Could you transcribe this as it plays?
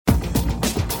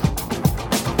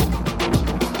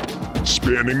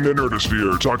Spanning the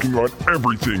nerdosphere, talking about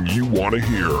everything you want to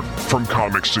hear. From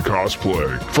comics to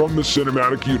cosplay, from the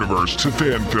cinematic universe to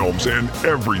fan films and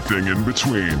everything in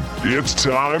between. It's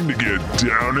time to get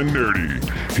down and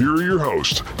nerdy. Here are your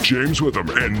hosts, James Witham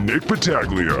and Nick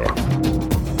Battaglia.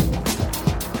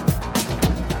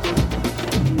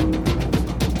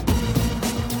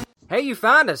 Hey, you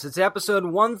found us. It's episode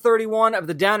 131 of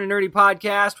the Down and Nerdy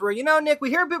podcast where, Nick, we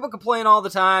hear people complain all the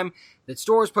time that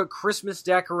stores put Christmas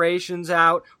decorations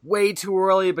out way too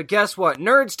early, but guess what?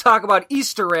 Nerds talk about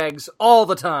Easter eggs all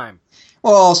the time.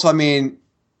 Well, also,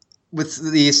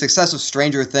 with the success of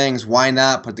Stranger Things, why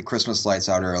not put the Christmas lights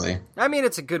out early?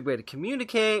 It's a good way to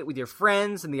communicate with your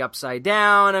friends in the Upside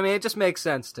Down. It just makes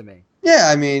sense to me.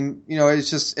 Yeah,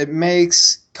 it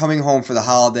makes coming home for the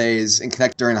holidays and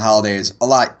connect during the holidays a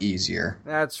lot easier.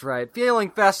 That's right. Feeling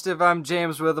festive, I'm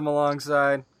James Witham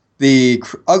alongside the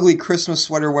ugly Christmas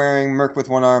sweater wearing Merc with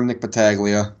one arm, Nick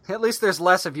Battaglia. At least there's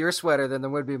less of your sweater than there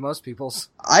would be most people's.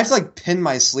 I have to pin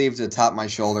my sleeve to the top of my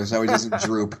shoulder so it doesn't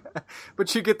droop.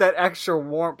 But you get that extra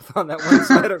warmth on that one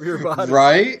side of your body.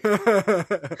 Right?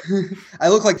 I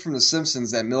look like from The Simpsons,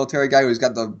 that military guy who's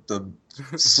got the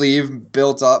sleeve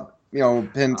built up,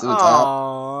 pinned to the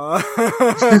top.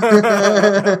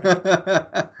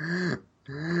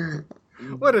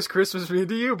 What does Christmas mean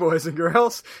to you, boys and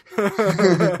girls? I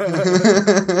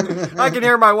can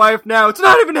hear my wife now. It's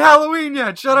not even Halloween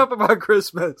yet. Shut up about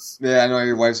Christmas. Yeah, I know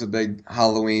your wife's a big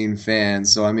Halloween fan.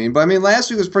 So, last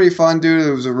week was pretty fun, dude.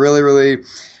 It was a really, really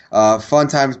fun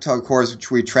time. Of course,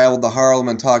 we traveled to Harlem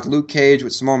and talked Luke Cage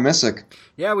with Simone Missick.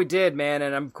 Yeah, we did, man.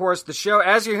 And of course, the show,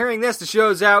 as you're hearing this, the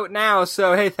show's out now.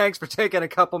 So, hey, thanks for taking a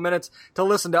couple minutes to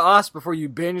listen to us before you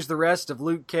binge the rest of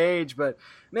Luke Cage. But,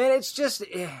 man, it's just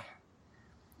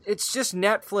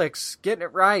Netflix getting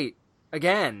it right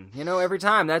again. Every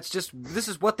time. This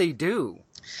is what they do.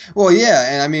 Well,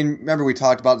 yeah, and remember we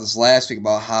talked about this last week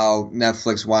about how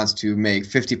Netflix wants to make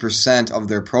 50% of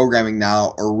their programming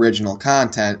now original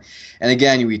content. And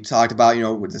again, we talked about,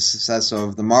 with the success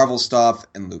of the Marvel stuff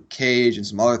and Luke Cage and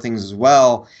some other things as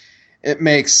well, it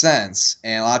makes sense.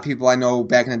 And a lot of people I know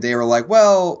back in the day were like,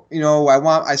 well,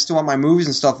 I still want my movies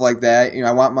and stuff like that.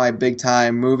 I want my big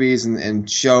time movies and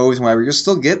shows and whatever. You'll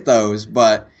still get those,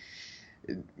 but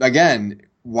again,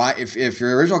 why, if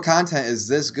your original content is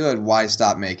this good, why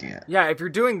stop making it? Yeah, if you're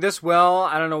doing this well,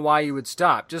 I don't know why you would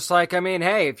stop. Just like,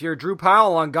 hey, if you're Drew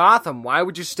Powell on Gotham, why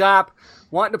would you stop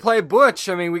wanting to play Butch?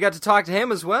 We got to talk to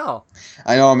him as well.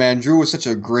 I know, man. Drew was such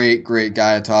a great, great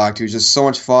guy to talk to. He was just so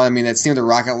much fun. That scene with the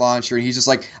rocket launcher, and he's just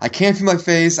like, I can't feel my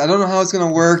face. I don't know how it's going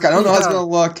to work. I don't know how it's going to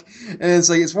look. And it's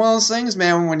like, it's one of those things,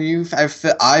 man, when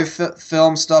I've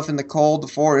filmed stuff in the cold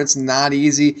before, and it's not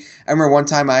easy. I remember one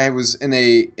time I was in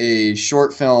a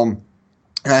short film,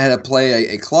 and I had to play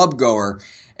a club goer,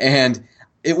 and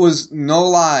it was, no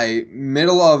lie,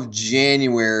 middle of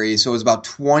January, so it was about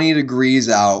 20 degrees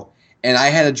out. And I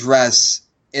had to dress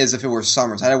as if it were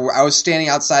summer. So I was standing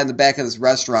outside in the back of this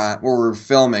restaurant where we were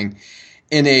filming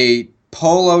in a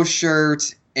polo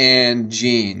shirt and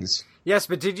jeans. Yes,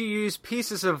 but did you use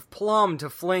pieces of plum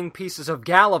to fling pieces of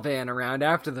Galavan around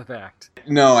after the fact?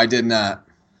 No, I did not.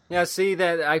 Yeah, see,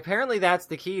 apparently that's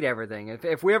the key to everything.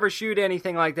 If we ever shoot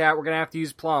anything like that, we're going to have to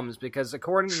use plums because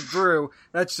according to Drew,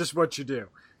 that's just what you do.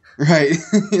 Right.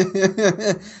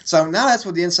 So now that's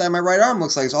what the inside of my right arm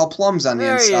looks like. It's all plums on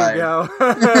the inside. There you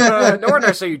go. No wonder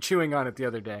I saw you chewing on it the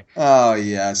other day. Oh,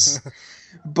 yes.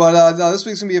 But no, this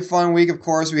week's going to be a fun week, of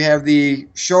course. We have the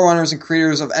showrunners and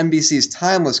creators of NBC's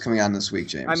Timeless coming on this week,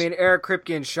 James. Eric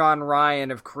Kripke and Sean Ryan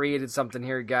have created something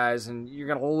here, guys, and you're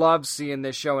going to love seeing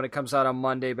this show when it comes out on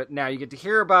Monday. But now you get to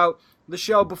hear about the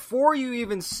show before you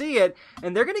even see it,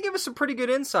 and they're going to give us some pretty good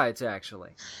insights, actually.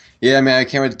 Yeah, man, I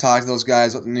can't wait to talk to those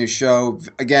guys about the new show.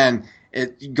 Again,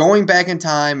 going back in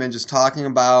time and just talking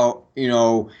about,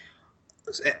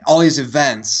 all these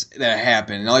events that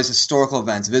happen and all these historical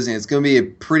events, visiting. It's going to be a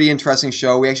pretty interesting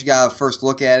show. We actually got a first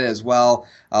look at it as well.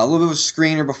 A little bit of a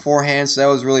screener beforehand, so that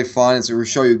was really fun. It's a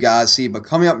show you got to see. But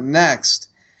coming up next,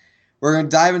 we're going to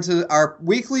dive into our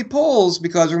weekly polls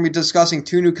because we're going to be discussing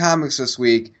 2 new comics this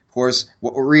week. Of course,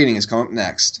 what we're reading is coming up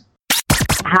next.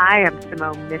 Hi, I'm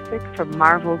Simone Missick from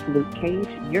Marvel's Luke Cage,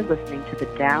 and you're listening to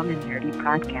the Down and Nerdy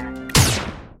podcast.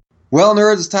 Well,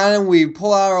 nerds, it's time we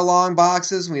pull out our long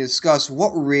boxes and we discuss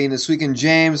what we're reading this week. And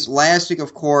James, last week,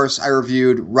 of course, I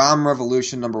reviewed Rom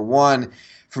Revolution #1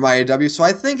 from IDW, so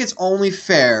I think it's only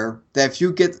fair that if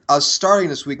you get us starting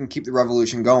this week and keep the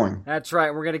revolution going. That's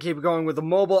right. We're going to keep going with the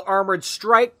Mobile Armored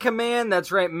Strike Command.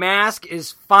 That's right. Mask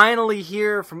is finally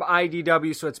here from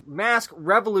IDW, so it's Mask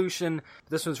Revolution.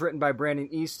 This one's written by Brandon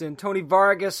Easton. Tony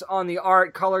Vargas on the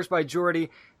art, colors by Jordi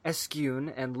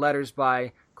Escune, and letters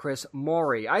by Chris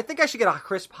Mori. I think I should get a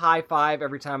crisp high five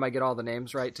every time I get all the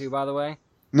names right, too, by the way.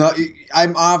 No,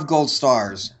 I'm off gold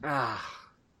stars.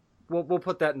 We'll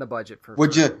put that in the budget for.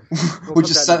 Would you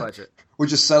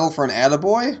settle for an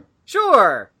attaboy?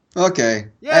 Sure. Okay.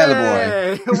 Yay!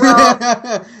 Attaboy. Well,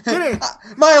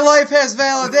 my life has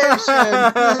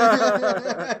validation.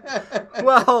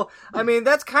 Well, I mean,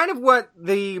 that's kind of what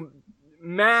the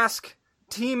Mask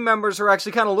team members are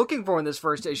actually kind of looking for in this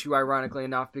first issue, ironically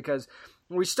enough, because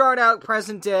we start out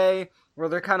present day, where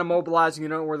they're kind of mobilizing,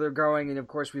 where they're going, and of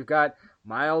course we've got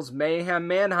Miles Mayhem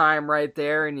Mannheim right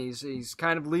there, and he's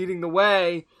kind of leading the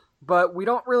way, but we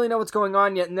don't really know what's going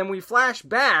on yet, and then we flash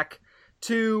back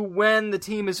to when the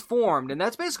team is formed, and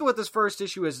that's basically what this first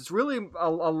issue is. It's really a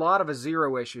lot of a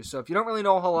zero issue, so if you don't really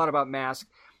know a whole lot about Mask,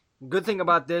 the good thing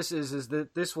about this is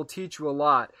that this will teach you a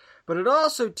lot, but it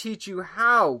also teach you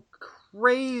how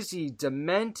crazy,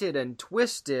 demented, and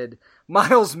twisted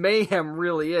Miles Mayhem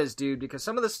really is, dude, because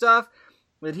some of the stuff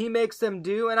that he makes them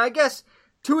do, and I guess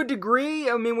to a degree,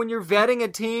 I mean, when you're vetting a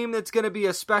team that's going to be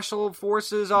a special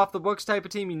forces off the books type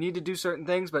of team, you need to do certain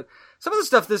things, but some of the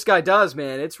stuff this guy does,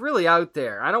 man, it's really out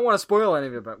there. I don't want to spoil any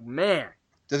of it, but man.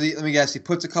 Let me guess, he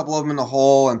puts a couple of them in a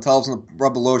hole and tells them to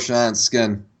rub the lotion on its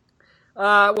skin.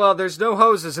 Well, there's no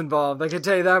hoses involved, I can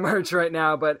tell you that much right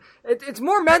now, but it's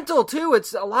more mental, too.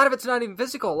 A lot of it's not even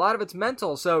physical, a lot of it's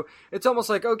mental, so it's almost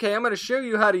like, okay, I'm going to show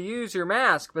you how to use your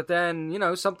mask, but then,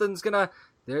 something's going to,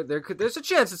 there's a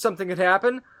chance that something could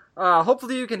happen.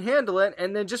 Hopefully you can handle it,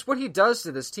 and then just what he does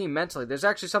to this team mentally. There's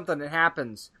actually something that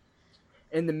happens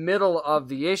in the middle of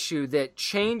the issue that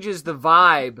changes the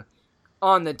vibe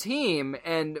on the team,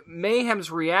 and Mayhem's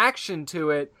reaction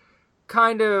to it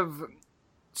kind of...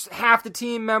 half the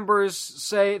team members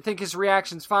think his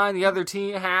reaction's fine. The other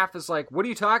team half is like, what are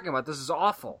you talking about? This is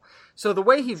awful. So the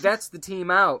way he vets the team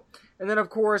out, and then of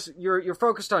course you're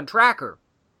focused on Tracker,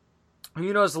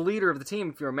 who as the leader of the team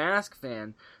if you're a Mask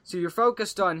fan. So you're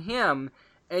focused on him,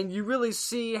 and you really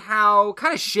see how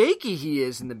kind of shaky he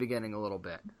is in the beginning a little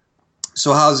bit.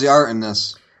 So how's the art in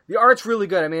this? The art's really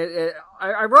good. I mean,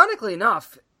 ironically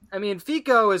enough, I mean,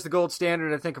 FICO is the gold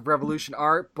standard, I think, of Revolution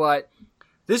art, but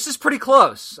this is pretty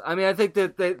close. I mean, I think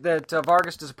that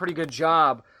Vargas does a pretty good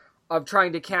job of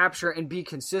trying to capture and be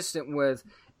consistent with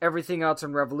everything else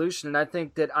in Revolution, and I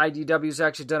think that IDW's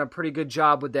actually done a pretty good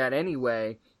job with that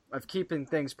anyway, of keeping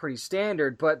things pretty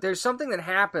standard. But there's something that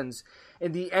happens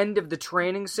in the end of the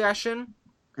training session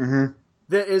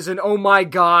that is an oh my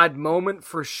god moment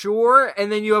for sure,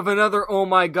 and then you have another oh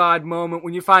my god moment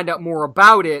when you find out more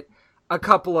about it a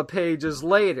couple of pages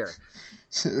later.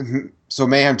 So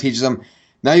Mayhem teaches them,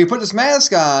 now you put this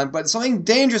mask on, but something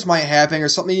dangerous might happen, or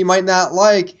something you might not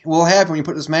like will happen when you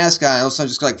put this mask on. All of a sudden,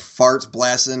 just like farts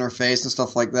blasted in her face and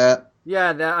stuff like that.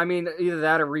 Yeah, either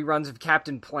that or reruns of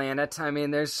Captain Planet. I mean,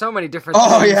 there's so many different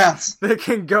things that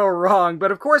can go wrong.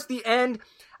 But of course, the end,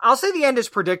 I'll say the end is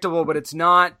predictable, but it's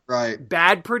not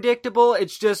bad predictable.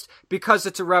 It's just because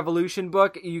it's a Revolution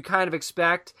book, you kind of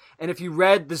expect, and if you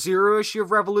read the zero issue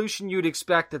of Revolution, you'd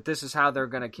expect that this is how they're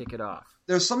going to kick it off.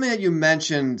 There's something that you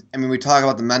mentioned, I mean, you talked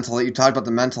about the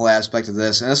mental aspect of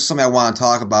this, and this is something I want to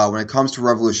talk about when it comes to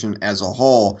Revolution as a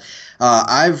whole.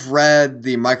 I've read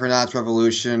the Micronauts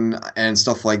Revolution and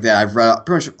stuff like that. I've read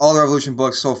pretty much all the Revolution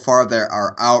books so far that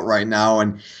are out right now,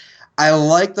 and I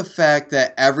like the fact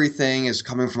that everything is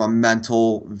coming from a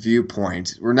mental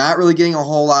viewpoint. We're not really getting a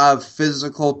whole lot of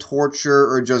physical torture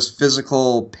or just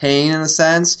physical pain in a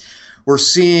sense. We're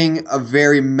seeing a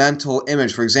very mental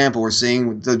image. For example, we're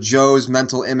seeing the Joe's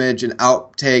mental image and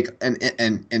outtake and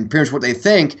pretty much what they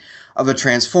think of the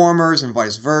Transformers and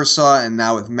vice versa. And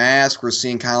now with Mask, we're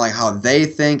seeing kind of like how they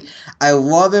think. I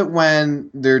love it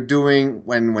when they're doing,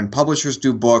 when publishers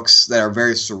do books that are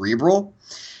very cerebral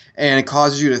and it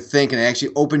causes you to think and it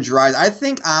actually opens your eyes. I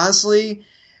think, honestly,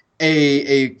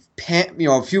 a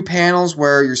few panels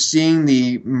where you're seeing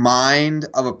the mind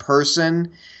of a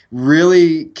person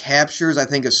really captures, I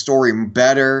think, a story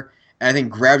better, and I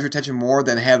think grabs your attention more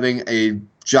than having a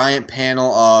giant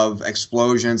panel of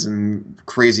explosions and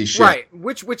crazy shit. Right,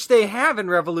 which they have in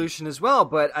Revolution as well,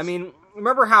 but, I mean,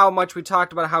 remember how much we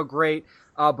talked about how great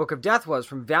Book of Death was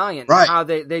from Valiant, and how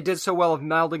they did so well of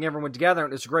melding everyone together,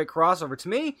 and it's a great crossover. To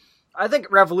me, I think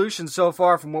Revolution so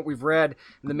far, from what we've read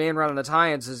in the main run on the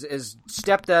tie-ins, is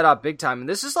stepped that up big time, and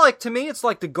this is like, to me, it's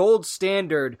like the gold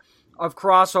standard of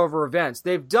crossover events.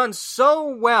 They've done so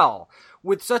well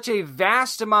with such a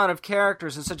vast amount of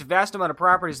characters and such a vast amount of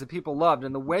properties that people loved,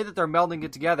 and the way that they're melding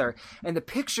it together, and the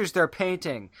pictures they're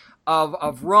painting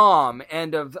of Rom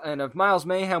and of Miles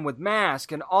Mayhem with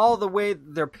Mask, and all the way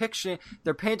they're painting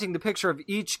the picture of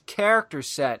each character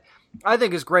set I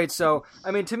think is great. So,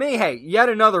 I mean, to me, hey, yet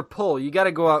another pull. You got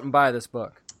to go out and buy this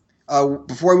book.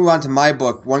 Before we move on to my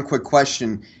book, one quick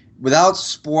question. Without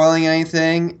spoiling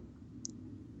anything,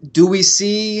 do we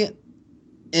see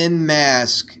in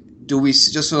Mask,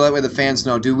 just so that way the fans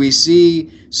know, do we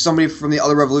see somebody from the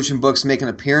other Revolution books make an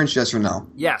appearance, yes or no?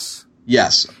 Yes.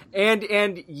 Yes.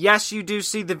 And yes, you do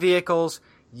see the vehicles.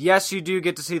 Yes, you do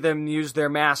get to see them use their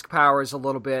mask powers a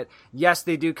little bit. Yes,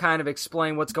 they do kind of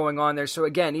explain what's going on there. So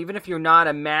again, even if you're not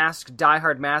a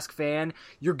diehard Mask fan,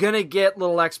 you're going to get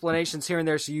little explanations here and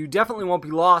there. So you definitely won't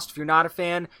be lost if you're not a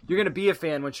fan. You're going to be a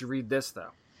fan once you read this,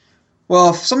 though.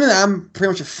 Well, something that I'm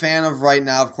pretty much a fan of right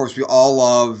now, of course, we all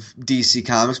love DC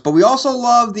Comics, but we also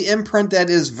love the imprint that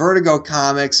is Vertigo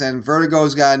Comics, and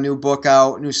Vertigo's got a new book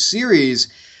out, a new series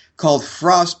called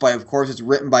Frostbite. Of course, it's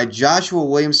written by Joshua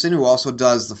Williamson, who also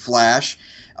does The Flash.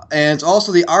 And it's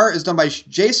also the art is done by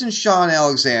Jason Shawn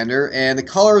Alexander, and the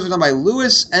colors are done by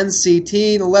Louis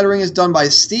NCT. The lettering is done by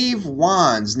Steve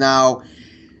Wands. Now,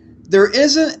 there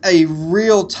isn't a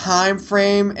real time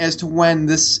frame as to when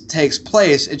this takes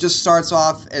place. It just starts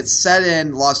off, it's set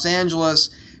in Los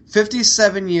Angeles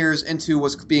 57 years into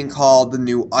what's being called the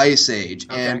New Ice Age.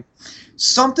 Okay. And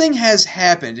something has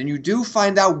happened, and you do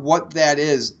find out what that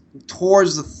is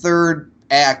towards the third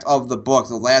act of the book.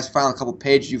 The last final couple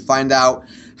pages, you find out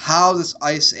how this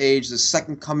Ice Age, the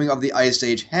second coming of the Ice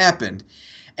Age, happened.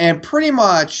 And pretty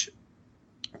much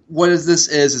what this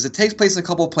is it takes place in a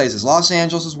couple of places. Los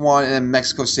Angeles is one, and then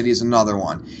Mexico City is another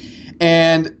one.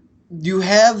 And you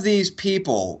have these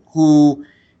people who,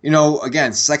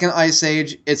 again, second Ice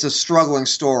Age, it's a struggling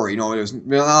story. There's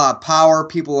not a lot of power.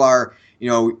 People are,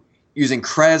 using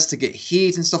credits to get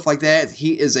heat and stuff like that.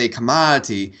 Heat is a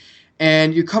commodity.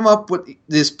 And you come up with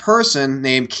this person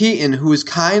named Keaton, who is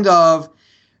kind of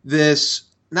this,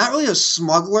 not really a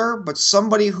smuggler, but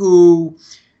somebody who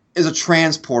is a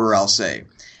transporter, I'll say.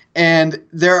 And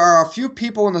there are a few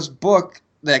people in this book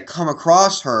that come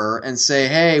across her and say,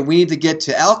 hey, we need to get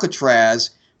to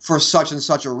Alcatraz for such and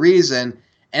such a reason.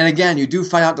 And again, you do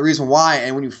find out the reason why.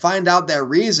 And when you find out that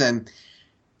reason,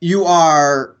 you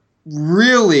are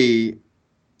really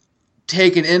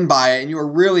taken in by it, and you are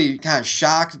really kind of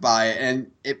shocked by it,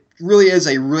 and it really is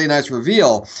a really nice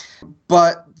reveal.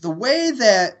 But the way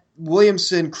that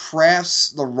Williamson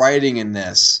crafts the writing in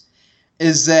this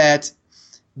is that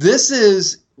this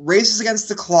is Races Against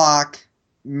the Clock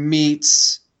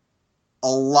meets a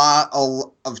lot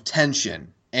of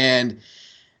tension. And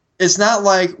it's not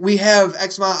like we have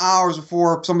X amount of hours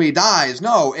before somebody dies.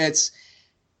 No, it's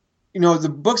the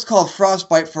book's called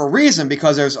Frostbite for a reason,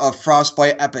 because there's a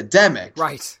frostbite epidemic.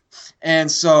 Right. And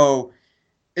so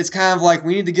it's kind of like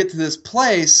we need to get to this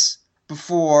place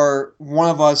before one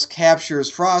of us captures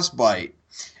frostbite.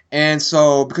 And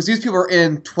so, because these people are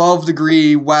in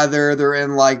 12-degree weather, they're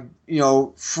in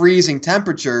freezing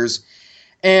temperatures.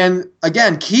 And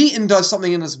again, Keaton does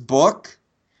something in this book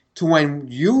to when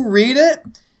you read it,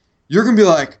 you're going to be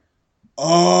like,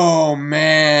 oh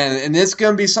man, and it's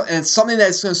going to be something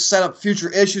that's going to set up future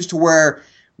issues to where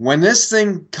when this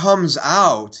thing comes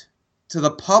out to the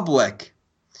public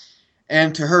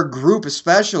and to her group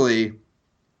especially,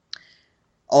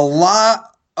 a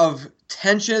lot of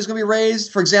tension is going to be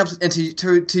raised. For example, and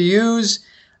to use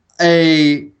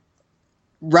a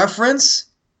reference,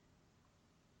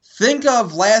 think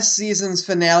of last season's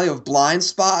finale of Blind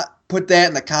Spot. Put that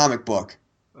in the comic book.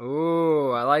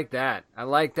 Ooh, I like that.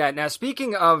 Now,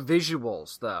 speaking of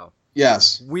visuals, though.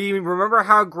 Yes. We remember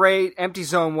how great Empty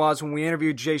Zone was when we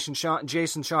interviewed Jason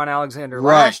Shawn Alexander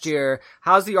last year.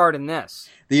 How's the art in this?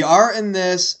 The art in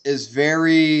this is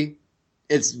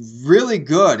it's really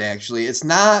good, actually. It's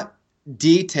not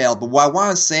detailed, but what I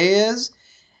want to say is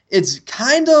it's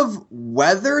kind of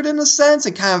weathered in a sense,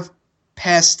 and kind of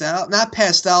not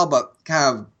pastel, but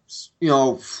kind of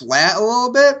flat a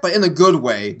little bit, but in a good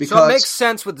way. Because, so it makes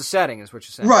sense with the setting, is what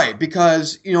you're saying. Right,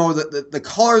 because, the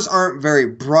colors aren't very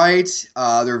bright.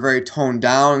 They're very toned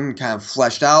down, kind of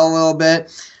fleshed out a little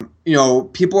bit.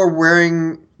 People are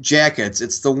wearing jackets.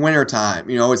 It's the wintertime.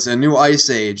 It's a new ice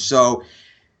age. So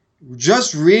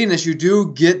just reading this, you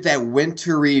do get that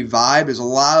wintry vibe. There's a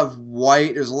lot of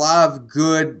white. There's a lot of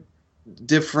good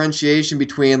differentiation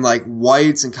between,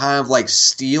 whites and kind of,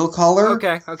 steel color.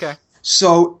 Okay.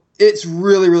 So it's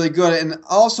really, really good. And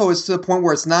also it's to the point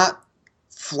where it's not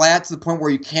flat to the point where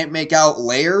you can't make out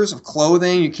layers of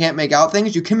clothing. You can't make out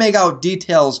things. You can make out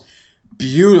details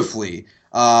beautifully.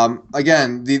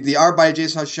 Again, the art by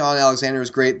Jason Shawn Alexander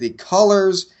is great. The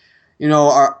colors,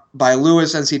 are by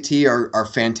Louis NCT are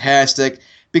fantastic.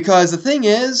 Because the thing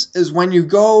is when you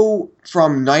go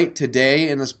from night to day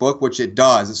in this book, which it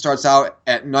does, it starts out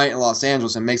at night in Los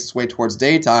Angeles and makes its way towards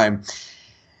daytime.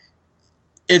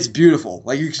 It's beautiful.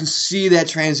 Like, you can see that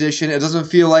transition. It doesn't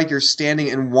feel like you're standing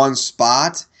in one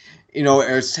spot,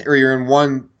 or you're in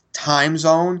one time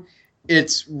zone.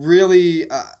 It's really,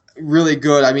 really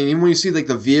good. I mean, even when you see like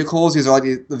the vehicles, these are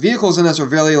like the vehicles in this are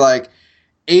really like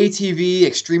ATV,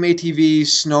 extreme ATV,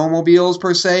 snowmobiles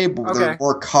per se, but they're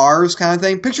more cars kind of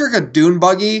thing. Picture like a dune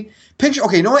buggy. Picture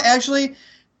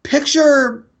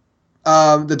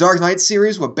the Dark Knight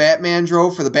series, what Batman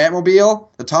drove for the Batmobile,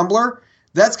 the Tumbler.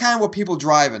 That's kind of what people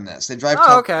drive in this. They drive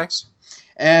Tumblers.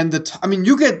 And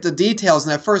you get the details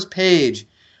in that first page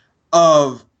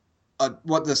of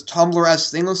what this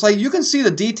Tumbler-esque thing looks like. You can see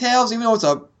the details, even though it's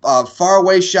a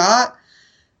far-away shot.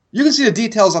 You can see the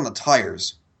details on the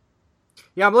tires.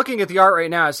 Yeah, I'm looking at the art right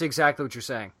now. I see exactly what you're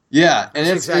saying. Yeah, and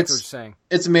it's exactly what you're saying.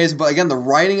 It's amazing. But again, the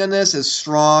writing on this is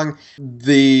strong.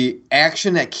 The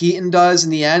action that Keaton does in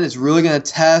the end is really going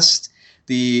to test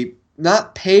the,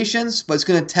 not patience, but it's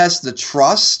going to test the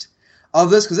trust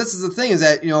of this. Because this is the thing, is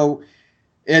that,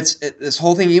 this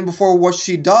whole thing, even before what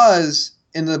she does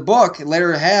in the book,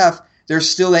 later half, there's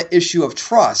still that issue of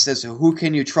trust as to who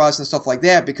can you trust and stuff like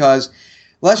that. Because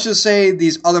let's just say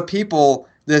these other people,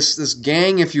 this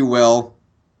gang, if you will,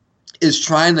 is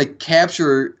trying to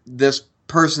capture this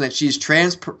person that she's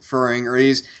transferring, or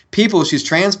these people she's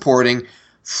transporting,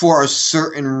 for a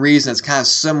certain reason. It's kind of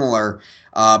similar,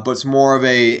 but it's more of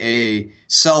a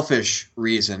selfish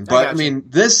reason. But I mean,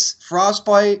 this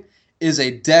Frostbite is a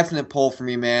definite pull for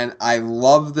me, man. I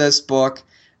love this book.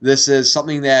 This is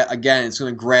something that, again, it's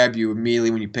going to grab you immediately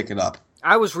when you pick it up.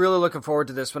 I was really looking forward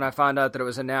to this when I found out that it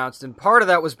was announced, and part of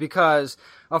that was because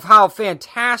of how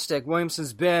fantastic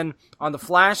Williamson's been on The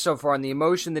Flash so far, and the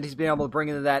emotion that he's been able to bring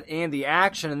into that, and the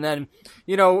action. And then,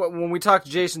 when we talked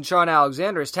to Jason Shawn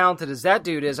Alexander, as talented as that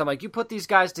dude is, I'm like, you put these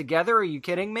guys together? Are you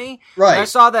kidding me? Right. And I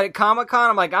saw that at Comic-Con.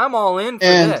 I'm like, I'm all in for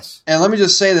this. And let me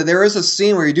just say that there is a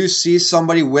scene where you do see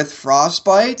somebody with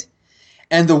frostbite,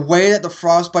 and the way that the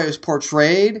frostbite is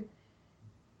portrayed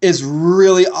is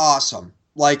really awesome.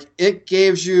 Like, it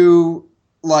gives you,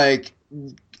 like,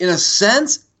 in a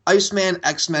sense, Iceman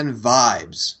X-Men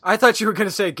vibes. I thought you were going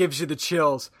to say it gives you the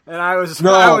chills, and I was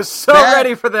so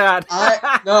ready for that.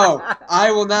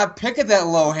 I will not pick at that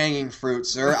low-hanging fruit,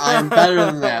 sir. I am better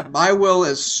than that. My will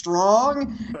is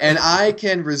strong, and I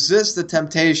can resist the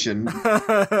temptation.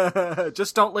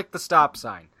 Just don't lick the stop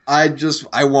sign. I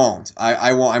won't.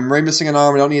 I won't. I'm already missing an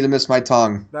arm. I don't need to miss my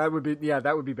tongue. That would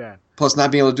be bad. Plus,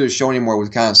 not being able to do a show anymore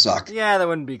would kind of suck. Yeah, that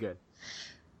wouldn't be good.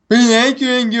 I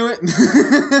can't do it.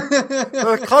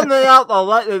 We're coming out the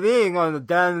letter being on the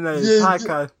Down and Nerdy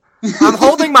podcast. I'm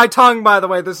holding my tongue, by the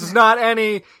way. This is not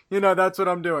any, that's what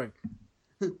I'm doing.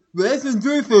 Let's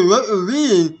enjoy for letter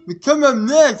being. We come up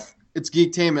next. It's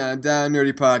Geektainment on Down and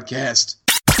Nerdy podcast.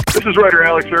 This is writer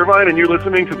Alex Irvine, and you're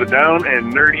listening to the Down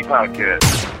and Nerdy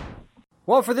podcast.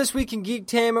 Well, for this week in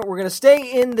Geektainment, we're going to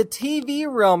stay in the TV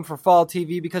realm for fall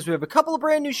TV because we have a couple of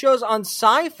brand new shows on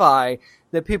Sci-Fi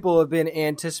that people have been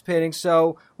anticipating.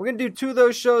 So we're going to do two of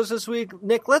those shows this week.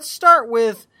 Nick, let's start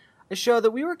with a show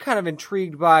that we were kind of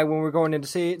intrigued by when we were going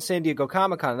into San Diego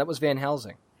Comic-Con. That was Van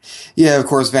Helsing. Yeah, of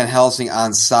course, Van Helsing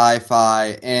on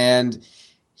Sci-Fi. And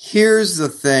here's the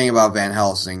thing about Van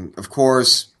Helsing. Of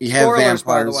course, you have vampires.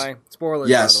 By the way. Spoilers,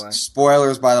 yes, by the way.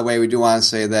 Spoilers, by the way. We do want to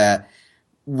say that.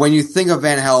 When you think of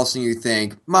Van Helsing, you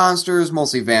think monsters,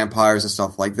 mostly vampires and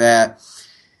stuff like that.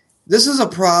 This is a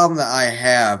problem that I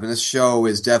have, and this show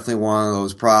is definitely one of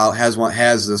those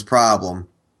has this problem.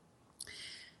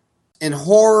 In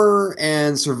horror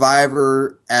and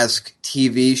survivor-esque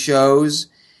TV shows,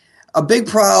 a big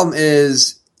problem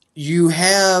is you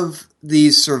have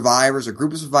these survivors, a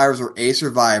group of survivors or a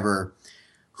survivor,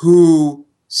 who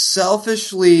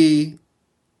selfishly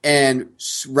and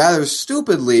rather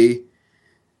stupidly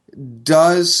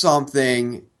does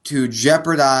something to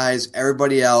jeopardize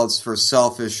everybody else for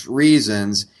selfish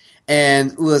reasons.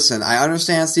 And listen, I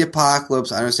understand it's the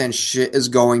apocalypse. I understand shit is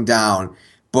going down.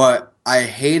 But I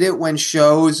hate it when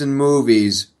shows and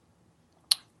movies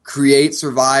create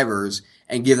survivors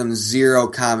and give them zero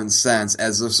common sense,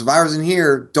 as the survivors in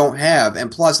here don't have. And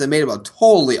plus, they made them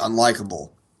totally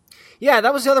unlikable. Yeah,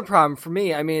 that was the other problem for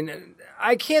me. I mean,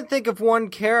 I can't think of one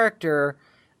character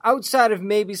outside of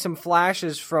maybe some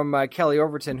flashes from Kelly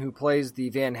Overton, who plays the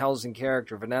Van Helsing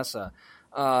character, Vanessa,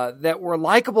 that were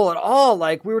likable at all.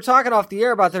 Like, we were talking off the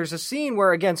air about, there's a scene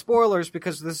where, again, spoilers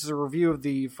because this is a review of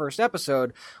the first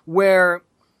episode, where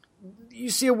you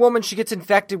see a woman, she gets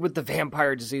infected with the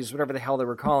vampire disease, whatever the hell they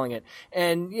were calling it.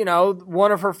 And, you know,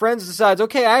 one of her friends decides,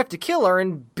 okay, I have to kill her,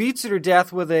 and beats her to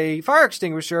death with a fire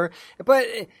extinguisher.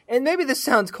 And maybe this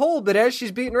sounds cold, but as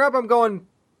she's beating her up, I'm going,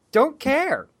 don't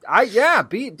care.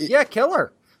 Kill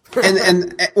her.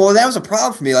 and well, that was a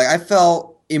problem for me. Like, I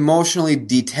felt emotionally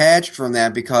detached from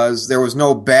that because there was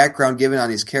no background given on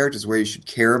these characters where you should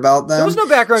care about them. There was no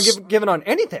background given on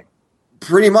anything.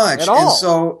 Pretty much. At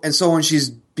all. And so when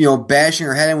she's, you know, bashing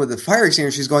her head in with the fire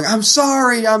extinguisher, she's going, I'm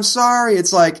sorry.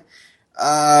 It's like,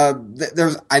 I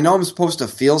know I'm supposed to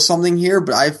feel something here,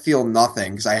 but I feel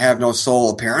nothing because I have no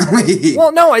soul, apparently.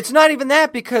 Well, no, it's not even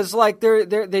that, because like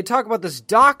they talk about this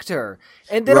doctor,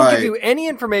 and they don't give you any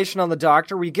information on the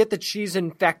doctor. We get that she's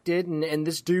infected, and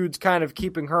this dude's kind of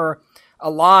keeping her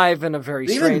alive in a very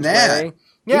strange way.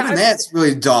 Yeah, even that's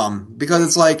really dumb, because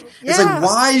it's like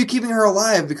why are you keeping her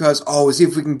alive? Because see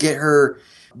if we can get her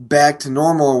back to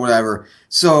normal or whatever.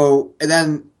 So, and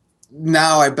then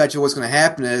now I bet you what's going to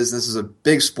happen is, this is a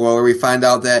big spoiler, we find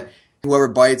out that whoever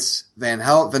bites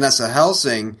Vanessa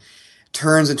Helsing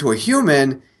turns into a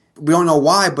human. We don't know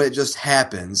why, but it just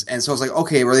happens. And so it's like,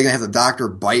 okay, are they going to have the doctor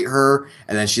bite her,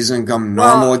 and then she's going to become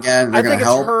normal again? And they're going to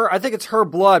help? I think it's her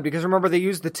blood, because remember, they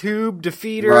used the tube to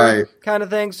feed her, kind of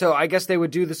thing. So I guess they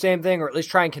would do the same thing, or at least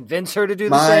try and convince her to do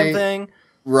the same thing.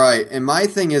 Right. And my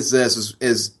thing is this,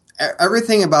 is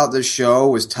everything about this show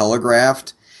was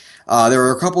telegraphed. There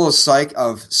were a couple of psych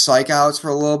outs for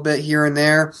a little bit here and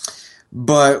there.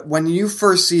 But when you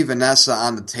first see Vanessa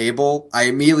on the table, I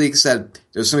immediately said,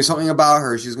 there's going to be something about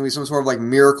her. She's going to be some sort of like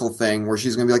miracle thing where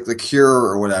she's going to be like the cure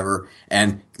or whatever.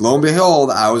 And lo and behold,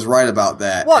 I was right about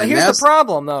that. Well, here's the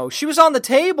problem, though. She was on the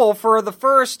table for the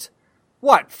first,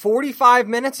 45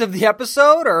 minutes of the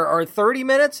episode or 30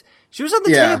 minutes? She was on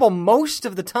the table most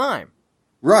of the time.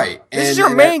 Right. This is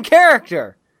your main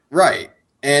character. Right.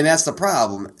 And that's the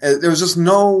problem. There was just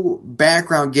no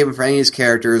background given for any of these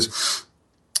characters.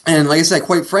 And like I said,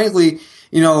 quite frankly,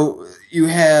 you know, you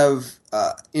have,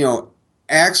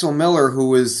 Axel Miller,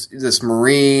 who is this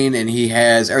Marine, and he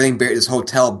has everything, this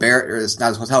hotel, it's not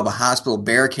his hotel, but hospital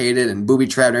barricaded and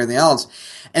booby-trapped and everything else.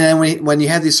 And then when you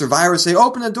have these survivors say,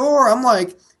 open the door, I'm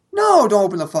like, no, don't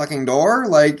open the fucking door.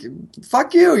 Like,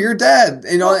 fuck you, you're dead.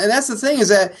 You know, and that's the thing, is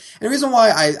that, and the reason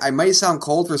why I might sound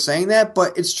cold for saying that,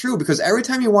 but it's true, because every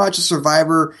time you watch a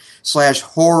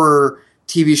survivor/horror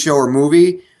TV show or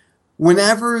movie,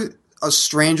 whenever a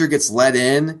stranger gets let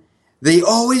in, they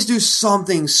always do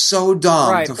something so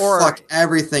dumb to fuck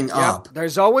everything up.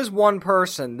 There's always one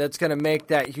person that's going to make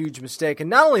that huge mistake. And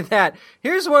not only that,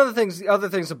 here's one of the other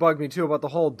things that bugged me too about the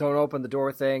whole don't open the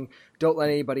door thing, don't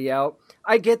let anybody out.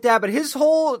 I get that, but his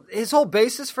whole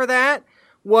basis for that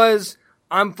was,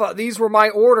 these were my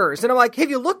orders. And I'm like, have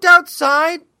you looked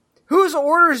outside? Whose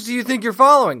orders do you think you're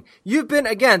following? You've been,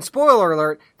 again, spoiler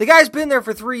alert, the guy's been there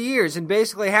for 3 years and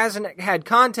basically hasn't had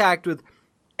contact with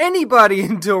anybody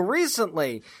until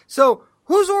recently. So,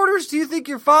 whose orders do you think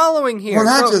you're following here?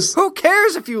 Well, who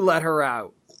cares if you let her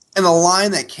out? And the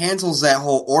line that cancels that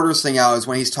whole orders thing out is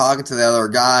when he's talking to the other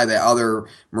guy, that other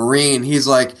Marine. He's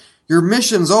like, your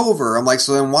mission's over. I'm like,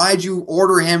 so then why'd you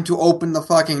order him to open the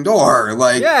fucking door?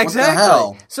 Like, yeah, exactly. What the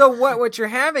hell? So what you're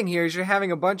having here is you're having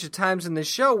a bunch of times in this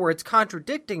show where it's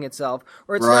contradicting itself,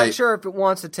 or it's not sure if it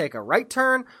wants to take a right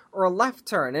turn or a left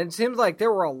turn. And it seems like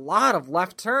there were a lot of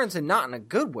left turns, and not in a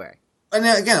good way. And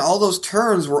then, again, all those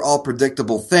turns were all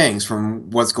predictable things, from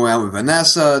what's going on with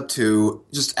Vanessa to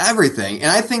just everything. And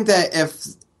I think that if,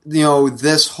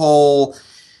 this whole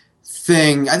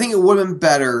thing, I think it would have been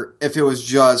better if it was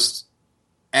just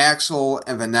Axel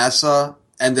and Vanessa,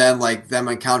 and then like them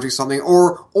encountering something,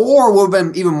 or would have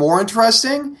been even more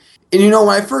interesting. And when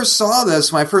I first saw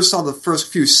the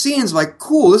first few scenes, I'm like,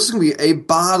 cool, this is gonna be a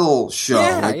bottle show,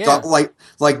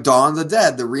 like Dawn of the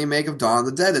Dead, the remake of Dawn of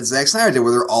the Dead that Zack Snyder did,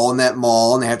 where they're all in that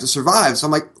mall and they have to survive. So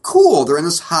I'm like, cool, they're in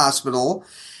this hospital,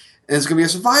 and it's going to be a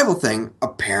survival thing.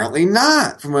 Apparently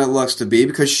not, from what it looks to be,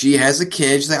 because she has a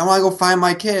kid. She's like, I want to go find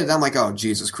my kid. And I'm like, oh,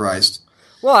 Jesus Christ.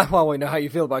 Well, we know how you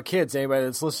feel about kids. Anybody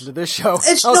that's listened to this show.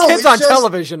 Kids on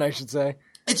television, I should say.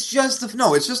 It's just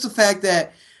the fact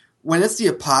that when it's the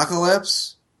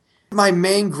apocalypse, my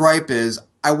main gripe is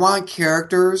I want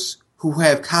characters who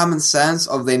have common sense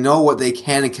of they know what they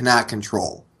can and cannot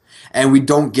control. And we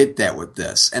don't get that with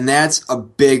this. And that's a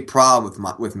big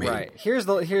problem with me. Right. Here's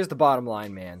the bottom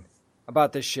line, man,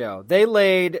 about this show. They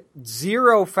laid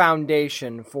zero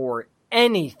foundation for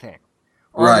anything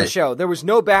on the show. There was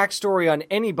no backstory on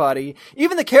anybody.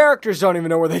 Even the characters don't even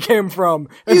know where they came from.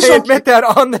 And they admit that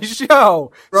on the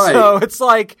show. Right. So it's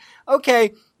like,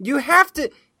 okay, you have to...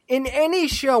 in any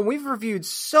show, we've reviewed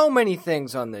so many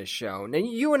things on this show. Now,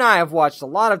 you and I have watched a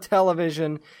lot of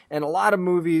television and a lot of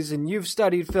movies, and you've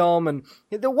studied film, and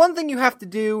the one thing you have to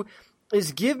do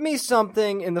is give me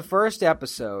something in the first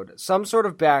episode, some sort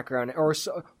of background,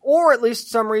 or at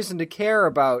least some reason to care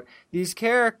about these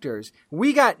characters.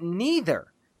 We got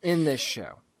neither in this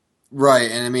show.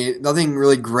 Right, and I mean, nothing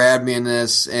really grabbed me in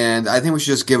this, and I think we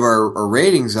should just give our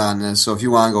ratings on this, so if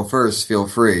you want to go first, feel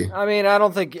free. I mean, I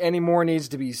don't think any more needs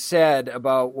to be said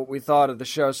about what we thought of the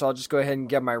show, so I'll just go ahead and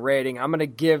give my rating. I'm going to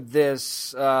give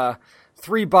this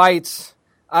 3 bites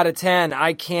out of 10.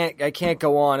 I can't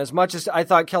go on. As much as I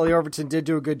thought Kelly Overton did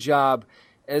do a good job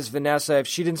as Vanessa, if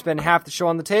she didn't spend half the show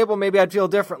on the table, maybe I'd feel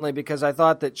differently, because I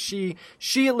thought that she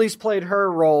at least played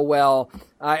her role well.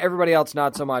 Everybody else,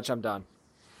 not so much. I'm done.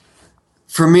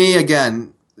 For me,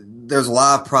 again, there's a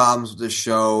lot of problems with this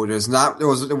show.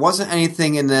 There wasn't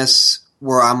anything in this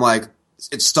where I'm like,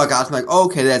 it stuck out to me like, oh,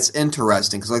 okay, that's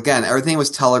interesting. Because again, everything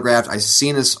was telegraphed. I've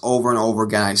seen this over and over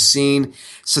again. I've seen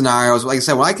scenarios. Like I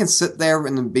said, when I can sit there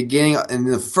in the beginning, in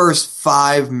the first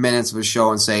 5 minutes of a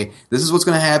show and say, this is what's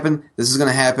going to happen, this is going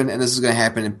to happen, and this is going to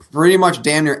happen, and pretty much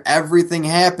damn near everything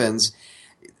happens,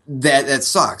 that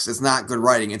sucks. It's not good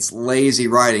writing. It's lazy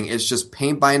writing. It's just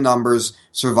paint by numbers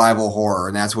survival horror,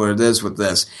 and that's what it is with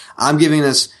this. I'm giving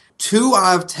this 2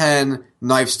 out of 10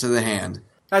 knives to the hand.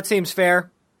 That seems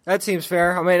fair. I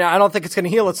mean, I don't think it's going to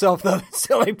heal itself, though. That's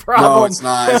the only problem. No, it's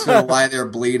not. It's going to lie there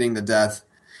bleeding to death.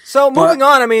 So moving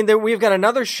on, I mean, we've got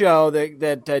another show that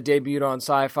debuted on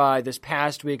Sci-Fi this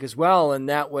past week as well, and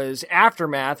that was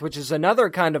Aftermath, which is another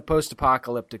kind of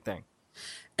post-apocalyptic thing.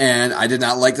 And I did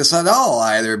not like this at all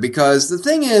either, because the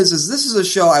thing is this is a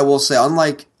show, I will say,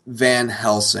 unlike Van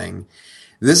Helsing,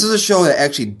 this is a show that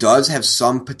actually does have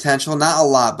some potential, not a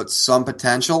lot, but some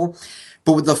potential.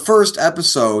 But with the first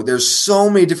episode, there's so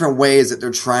many different ways that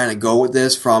they're trying to go with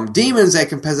this, from demons that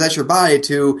can possess your body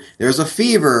to there's a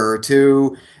fever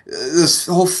to this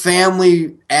whole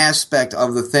family aspect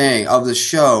of the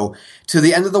show, to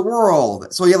the end of the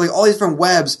world. So you have like all these different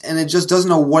webs, and it just doesn't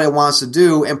know what it wants to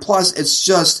do. And plus, it's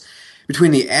just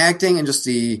between the acting and just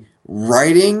the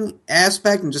writing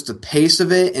aspect and just the pace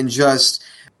of it and just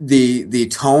the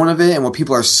tone of it and what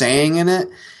people are saying in it.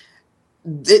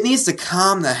 It needs to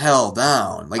calm the hell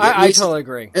down. Like I totally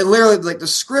agree. It literally, like, the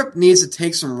script needs to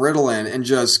take some Ritalin and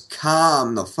just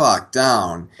calm the fuck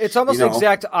down. It's almost the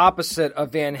exact opposite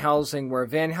of Van Helsing, where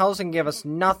Van Helsing gave us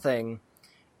nothing.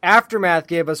 Aftermath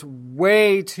gave us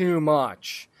way too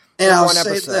much. And I'll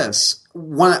say this.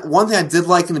 One thing I did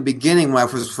like in the beginning when I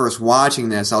was first watching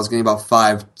this, I was getting about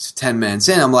 5 to 10 minutes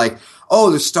in, I'm like, oh,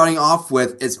 they're starting off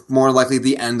with, it's more likely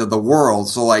the end of the world.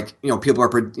 So, like, people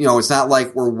are, it's not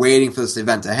like we're waiting for this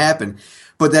event to happen.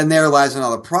 But then there lies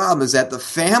another problem, is that the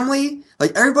family,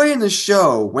 like, everybody in the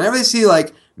show, whenever they see,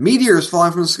 like, meteors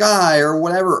falling from the sky or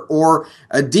whatever, or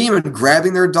a demon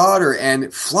grabbing their daughter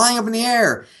and flying up in the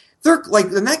air, they're, like,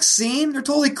 the next scene, they're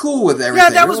totally cool with everything.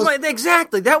 Yeah, that was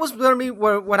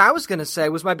what I was going to say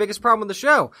was my biggest problem with the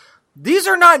show. These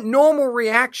are not normal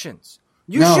reactions.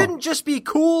 You shouldn't just be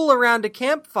cool around a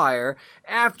campfire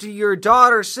after your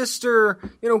daughter, sister,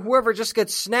 whoever just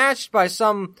gets snatched by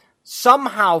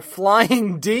somehow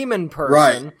flying demon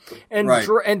person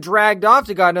and dragged off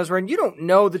to God knows where, and you don't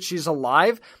know that she's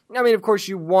alive. I mean, of course,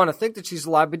 you want to think that she's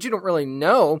alive, but you don't really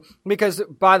know because,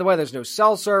 by the way, there's no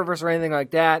cell service or anything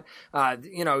like that.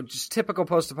 Just typical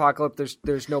post-apocalypse.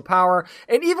 There's no power.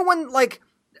 And even when, like,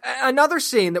 another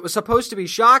scene that was supposed to be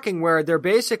shocking where they're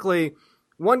basically...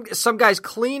 some guy's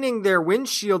cleaning their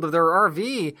windshield of their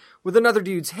RV with another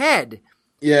dude's head.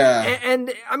 Yeah.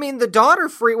 And I mean, one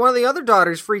of the other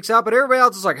daughters freaks out, but everybody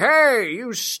else is like, hey,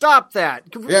 you stop that.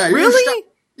 Yeah, really?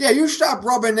 You stop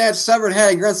rubbing that severed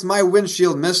head against my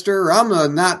windshield, mister, or I'm going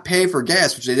to not pay for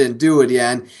gas, which they didn't do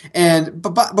again.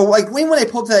 But like, when they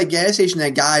pulled to that gas station,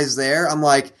 that guy's there, I'm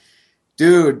like,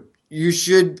 dude, you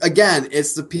should, again,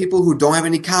 it's the people who don't have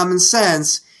any common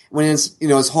sense. When it's,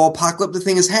 this whole apocalyptic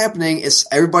thing is happening, it's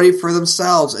everybody for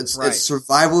themselves. It's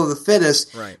survival of the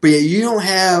fittest. Right. But yet you don't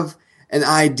have an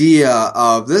idea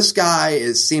of this guy.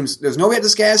 It seems there's nobody at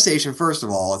this gas station. First of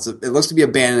all, it looks to be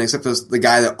abandoned except for the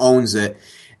guy that owns it,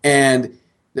 and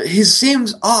he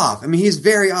seems off. I mean, he's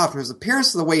very off. His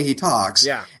appearance, the way he talks.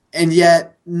 Yeah. And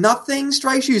yet nothing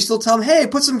strikes you. You still tell him, "Hey,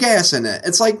 put some gas in it."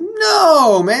 It's like,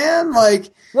 no, man.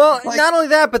 Not only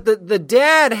that, but the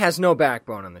dad has no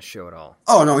backbone on the show at all.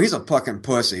 Oh no, he's a fucking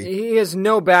pussy. He has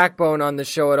no backbone on the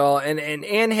show at all. And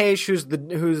Anne Heche,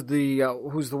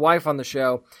 who's the wife on the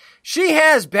show, she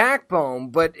has backbone,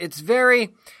 but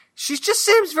she just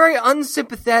seems very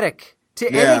unsympathetic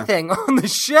to anything on the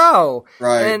show.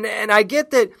 Right. And I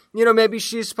get that, maybe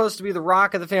she's supposed to be the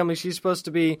rock of the family. She's supposed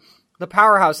to be the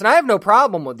powerhouse. And I have no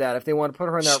problem with that if they want to put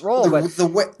her in that role.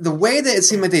 The way that it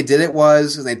seemed like they did it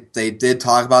was, and they did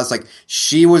talk about, it's like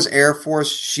she was Air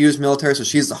Force, she was military, so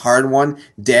she's the hard one.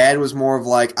 Dad was more of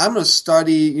like, I'm going to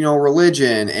study,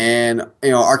 religion and,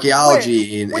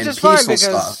 archaeology and peaceful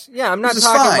stuff. Yeah, I'm not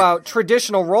talking about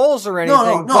traditional roles or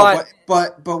anything. No,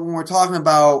 but when we're talking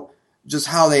about just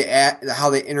how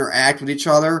they interact with each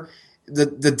other,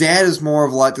 the dad is more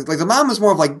of like the mom is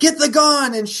more of like, get the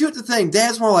gun and shoot the thing.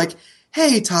 Dad's more like,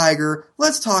 hey, Tiger,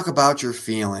 let's talk about your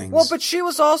feelings. Well, but she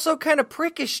was also kind of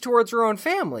prickish towards her own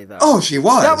family, though. Oh, she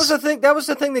was. That was the thing. That was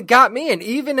the thing that got me. And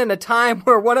even in a time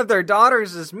where one of their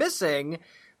daughters is missing,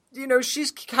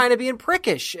 she's kind of being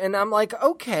prickish. And I'm like,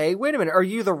 okay, wait a minute. Are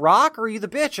you the rock or are you the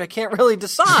bitch? I can't really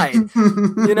decide.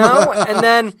 And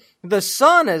then the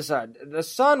son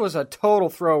was a total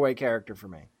throwaway character for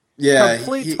me. Yeah,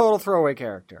 total throwaway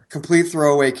character. Complete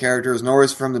throwaway character. There's no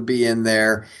reason for him to be in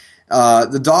there.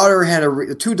 The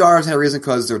two daughters had a reason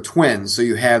because they're twins, so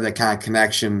you have that kind of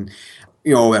connection,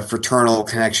 that fraternal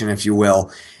connection, if you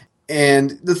will.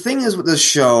 And the thing is with this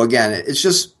show, again, it's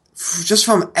just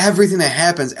from everything that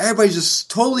happens, everybody's just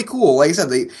totally cool. Like I said,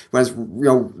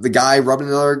 the guy rubbing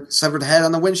another severed head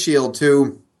on the windshield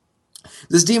to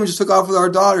this demon just took off with our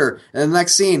daughter, and the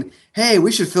next scene, hey,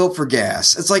 we should fill up for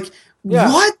gas. It's like,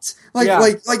 what?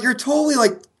 Like you're totally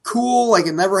like cool, like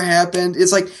it never happened.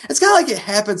 It's like it's kind of like it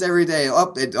happens every day.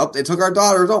 They took our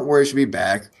daughter. Don't worry, she'll be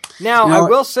back. Now I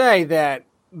will say that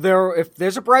if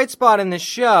there's a bright spot in this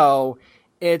show,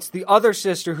 it's the other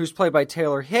sister who's played by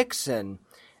Taylor Hickson.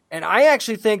 And I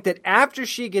actually think that after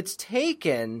she gets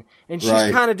taken and she's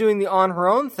kind of doing the on her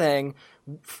own thing,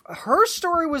 her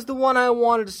story was the one I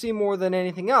wanted to see more than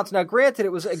anything else. Now, granted,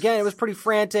 it was pretty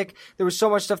frantic. There was so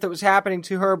much stuff that was happening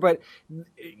to her, but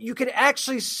you could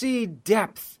actually see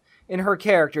depth in her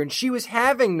character, and she was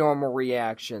having normal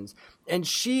reactions, and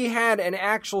she had an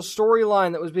actual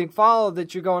storyline that was being followed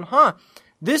that you're going,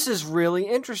 this is really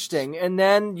interesting. And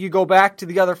then you go back to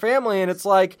the other family, and it's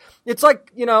like, in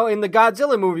the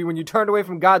Godzilla movie, when you turned away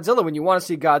from Godzilla, when you want to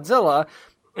see Godzilla,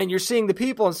 and you're seeing the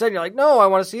people instead, you're like, no, I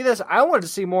want to see this. I wanted to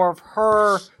see more of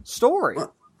her story.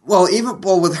 Well,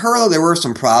 with her, though, there were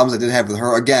some problems I did have with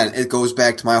her. Again, it goes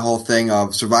back to my whole thing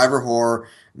of survivor horror,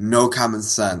 no common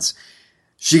sense.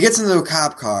 She gets into a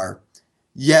cop car,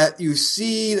 yet you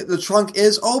see that the trunk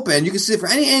is open. You can see it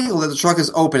from any angle that the trunk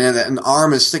is open and that an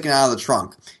arm is sticking out of the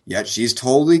trunk. Yet she's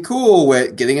totally cool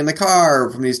with getting in the car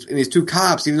from these two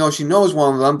cops, even though she knows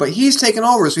one of them. But he's taken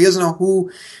over, so he doesn't know who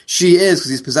she is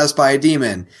because he's possessed by a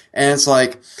demon. And it's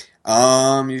like,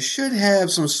 you should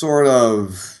have some sort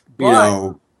of,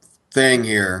 thing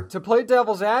here. To play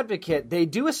devil's advocate, they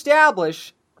do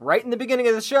establish right in the beginning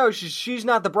of the show she's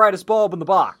not the brightest bulb in the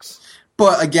box.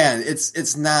 But again,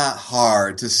 it's not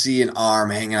hard to see an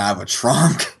arm hanging out of a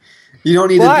trunk. You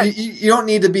don't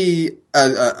need to be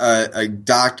a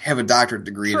doctorate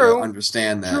degree to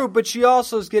understand that. True, but she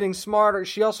also is getting smarter.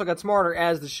 She also got smarter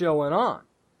as the show went on.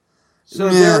 So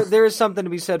there is something to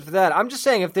be said for that. I'm just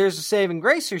saying, if there's a saving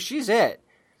grace here, she's it.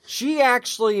 She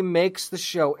actually makes the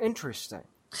show interesting.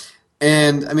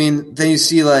 And I mean, then you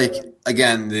see like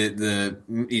again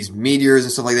these meteors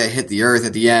and stuff like that hit the Earth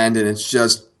at the end, and it's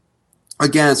just.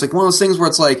 Again, it's like one of those things where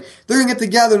it's like, they're going to get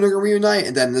together and they're going to reunite,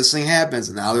 and then this thing happens,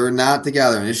 and now they're not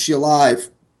together, and is she alive?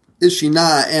 Is she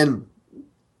not? And,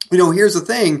 here's the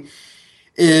thing,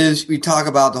 is we talk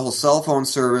about the whole cell phone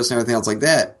service and everything else like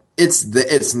that.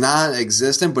 It's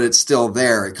non-existent, but it's still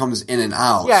there. It comes in and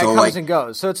out. Yeah, so it comes and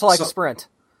goes. So it's like Sprint.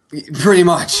 Pretty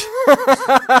much.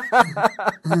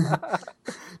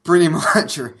 Pretty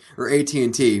much, or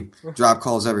AT&T. Drop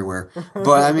calls everywhere.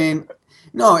 But, I mean...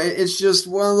 No, it's just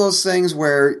one of those things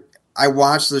where I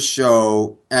watch the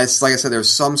show, and it's like I said, there's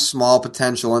some small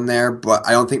potential in there, but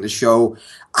I don't think the show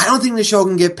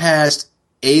can get past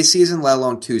a season, let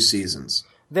alone 2 seasons.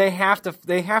 They have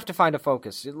to find a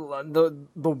focus.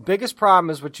 The biggest problem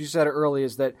is what you said earlier,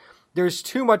 is that there's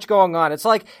too much going on. It's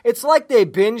like they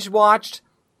binge watched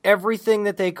everything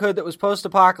that they could that was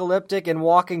post-apocalyptic and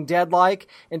Walking Dead-like,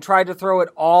 and tried to throw it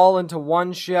all into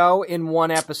one show in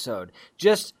one episode.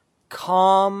 Just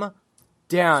calm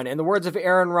down. In the words of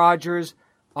Aaron Rodgers,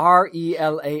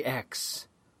 RELAX.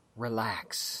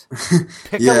 Relax.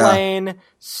 Pick a lane,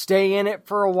 stay in it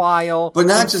for a while, but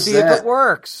not just see if it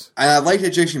works. And I like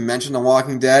that you actually mentioned The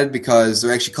Walking Dead, because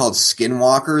they're actually called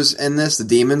skinwalkers in this, the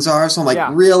demons are. So I'm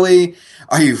like, really?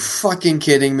 Are you fucking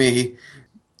kidding me?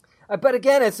 But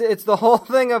again, it's the whole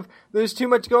thing of there's too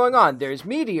much going on. There's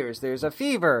meteors, there's a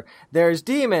fever, there's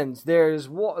demons, there's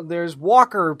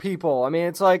walker people. I mean,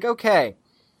 it's like, okay,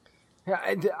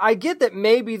 I get that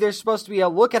maybe there's supposed to be a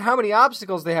look at how many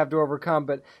obstacles they have to overcome,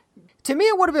 but to me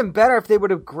it would have been better if they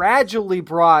would have gradually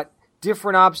brought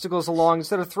different obstacles along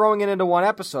instead of throwing it into one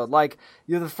episode. Like,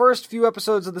 the first few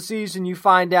episodes of the season, you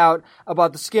find out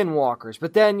about the skinwalkers.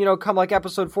 But then, come like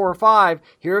episode 4 or 5,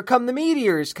 here come the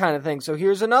meteors kind of thing. So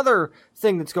here's another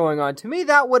thing that's going on. To me,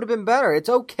 that would have been better. It's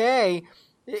okay.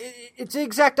 It's the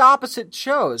exact opposite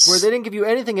shows, where they didn't give you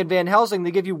anything in Van Helsing. They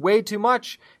give you way too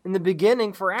much in the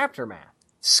beginning for Aftermath.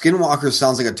 Skinwalker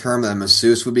sounds like a term that a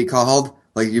masseuse would be called.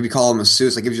 Like, you'd be calling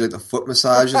masseuse, like gives you like the foot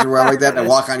massages or whatever like that, and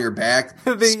walk on your back.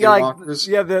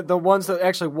 The ones that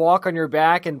actually walk on your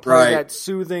back and play that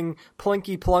soothing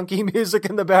plinky plunky music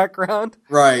in the background.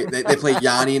 Right. They play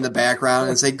Yanni in the background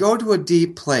and say, "Go to a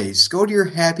deep place. Go to your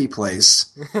happy place."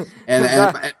 And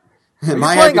are you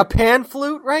playing a pan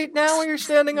flute right now while you're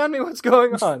standing on me? What's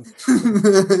going on?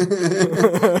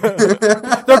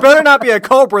 There better not be a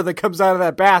cobra that comes out of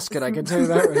that basket, I can tell you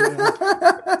that right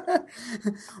now.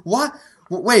 What?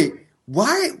 Wait,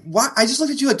 why? I just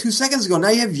looked at you like 2 seconds ago.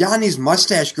 Now you have Yanni's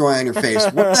mustache growing on your face.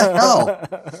 What the hell?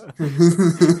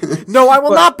 No, I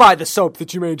will not buy the soap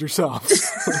that you made yourself.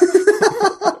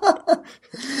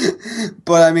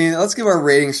 But, I mean, let's give our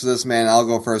ratings for this, man. I'll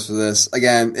go first for this.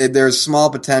 Again, there's small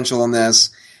potential in this.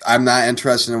 I'm not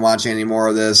interested in watching any more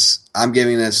of this. I'm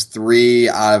giving this 3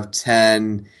 out of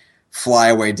 10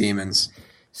 flyaway demons.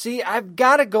 See, I've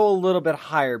got to go a little bit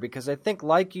higher because I think,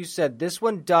 like you said, this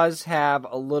one does have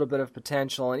a little bit of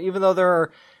potential. And even though there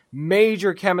are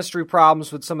major chemistry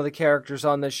problems with some of the characters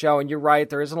on this show, and you're right,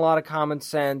 there isn't a lot of common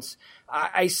sense,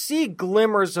 I see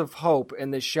glimmers of hope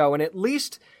in this show. And at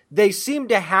least they seem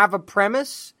to have a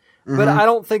premise, but I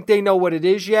don't think they know what it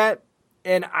is yet.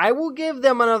 And I will give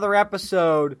them another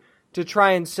episode to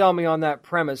try and sell me on that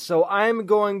premise. So I'm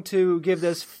going to give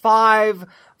this 5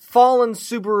 fallen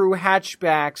Subaru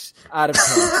hatchbacks out of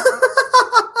 10.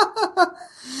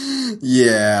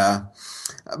 Yeah.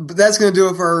 But that's going to do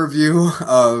it for our review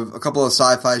of a couple of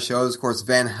sci-fi shows. Of course,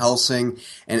 Van Helsing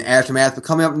and Aftermath. But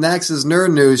coming up next is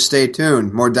Nerd News. Stay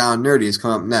tuned. More Down Nerdy is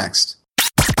coming up next.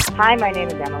 Hi, my name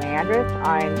is Emily Andrus.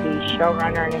 I'm the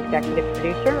showrunner and executive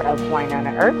producer of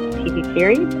Wynonna Earp TV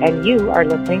series, and you are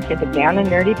listening to the Down and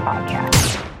Nerdy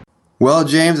podcast. Well,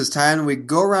 James, it's time we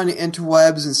go around the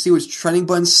interwebs and see what's trending.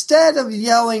 But instead of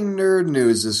yelling nerd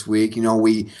news this week,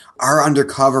 we are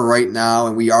undercover right now,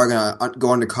 and we are going to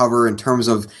go undercover in terms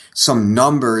of some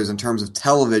numbers in terms of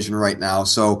television right now.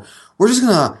 So we're just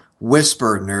going to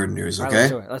whisper nerd news,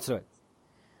 okay? All right, let's do it.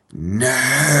 Nerd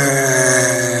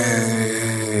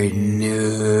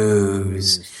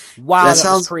news. Wow, that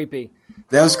sounds creepy.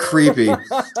 That was creepy.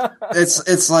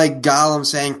 It's like Gollum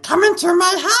saying, "Come into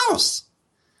my house."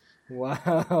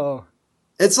 Wow.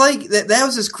 It's like that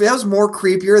was more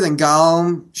creepier than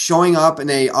Gollum showing up in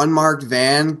a unmarked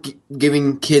van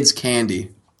giving kids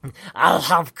candy. I'll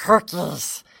have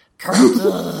cookies.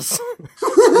 Cookies.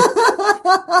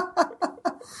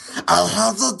 I'll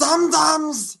have the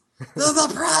dum-dums. They're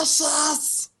the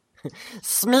precious.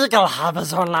 Smeagol have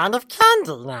his own line of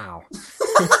candy now.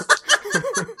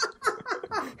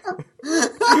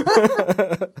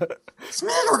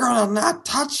 Smeagol gonna not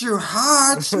touch you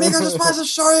hard. Smeagol just wants to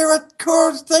show you a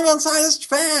cool thing inside his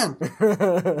fan.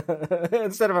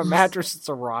 Instead of a mattress, it's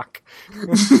a rock.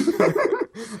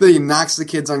 That he knocks the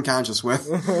kids unconscious with.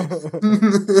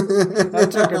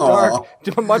 That took a dark,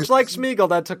 much like Smeagol,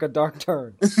 that took a dark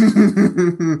turn.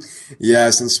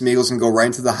 Yes, and Smeagol's can go right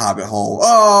into the hobbit hole.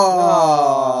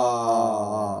 Oh.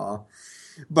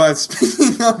 But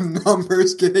speaking of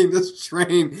numbers, getting this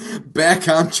train back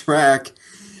on track,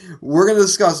 we're going to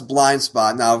discuss Blind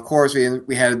Spot. Now, of course,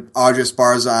 we had Audrey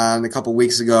Esparza on a couple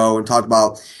weeks ago and talked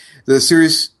about the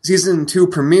season 2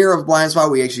 premiere of Blind Spot.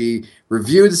 We actually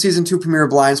reviewed the season 2 premiere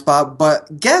of Blind Spot.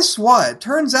 But guess what?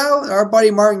 Turns out our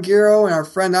buddy Martin Giro and our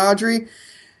friend Audrey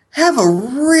have a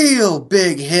real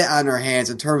big hit on their hands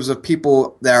in terms of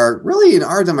people that are really in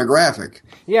our demographic.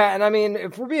 Yeah, and I mean,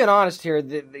 if we're being honest here,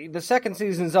 the second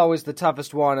season is always the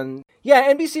toughest one. And yeah,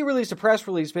 NBC released a press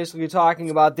release basically talking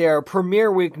about their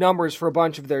premiere week numbers for a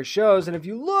bunch of their shows. And if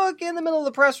you look in the middle of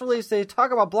the press release, they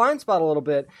talk about Blind Spot a little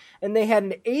bit. And they had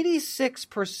an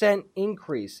 86%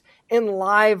 increase in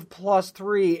Live Plus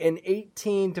 3 in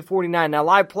 18 to 49. Now,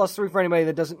 Live Plus 3, for anybody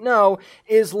that doesn't know,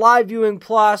 is live viewing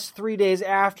plus 3 days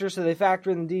after, so they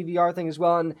factor in the DVR thing as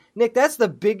well. And, Nick, that's the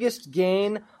biggest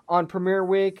gain on premiere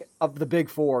week of the Big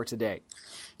Four to date.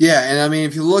 Yeah, and I mean,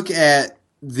 if you look at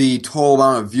the total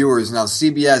amount of viewers. Now,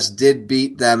 CBS did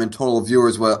beat them in total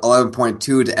viewers with 11.2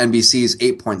 to NBC's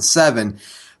 8.7.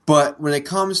 But when it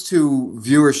comes to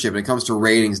viewership, when it comes to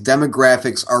ratings,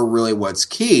 demographics are really what's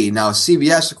key. Now,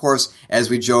 CBS, of course,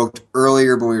 as we joked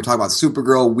earlier when we were talking about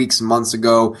Supergirl weeks and months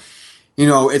ago,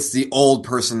 it's the old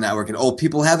person network, and old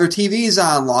people have their TVs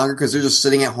on longer because they're just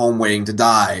sitting at home waiting to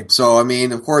die. So, I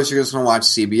mean, of course, you're just going to watch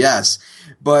CBS.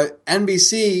 But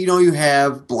NBC, you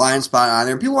have Blind Spot on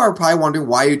there. And people are probably wondering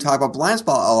why you talk about Blind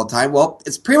Spot all the time. Well,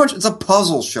 it's a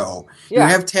puzzle show. Yeah.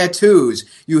 You have tattoos.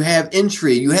 You have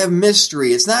intrigue. You have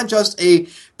mystery. It's not just a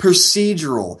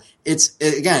procedural. It's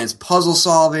puzzle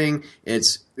solving.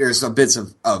 There's a bits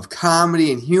of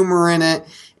comedy and humor in it.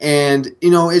 And,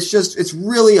 it's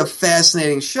really a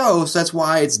fascinating show. So that's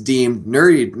why it's deemed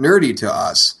nerdy to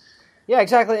us. Yeah,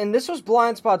 exactly. And this was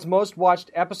Blind Spot's most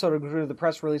watched episode according to the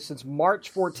press release since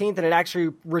March 14th, and it actually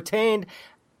retained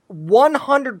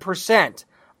 100%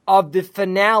 of the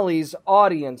finale's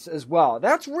audience as well.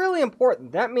 That's really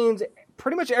important. That means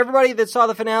pretty much everybody that saw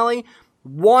the finale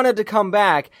wanted to come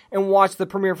back and watch the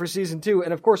premiere for season 2.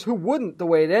 And of course, who wouldn't the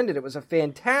way it ended? It was a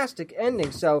fantastic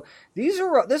ending. So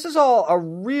this is all a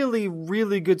really,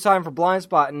 really good sign for Blind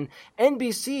Spot. And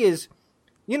NBC is...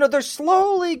 they're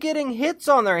slowly getting hits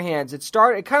on their hands. It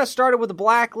kind of started with The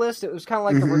Blacklist. It was kind of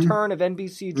like the return of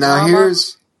NBC drama.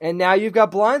 And now you've got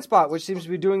Blind Spot, which seems to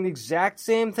be doing the exact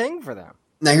same thing for them.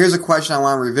 Now here's a question I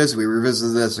want to revisit. We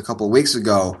revisited this a couple of weeks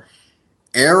ago.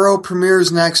 Arrow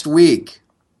premieres next week.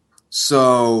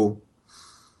 So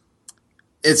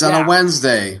it's on a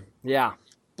Wednesday. Yeah.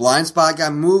 Blind Spot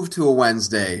got moved to a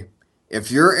Wednesday. If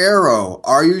you're Arrow,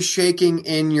 are you shaking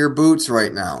in your boots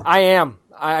right now? I am.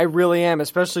 I really am,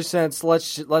 especially since,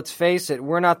 let's face it,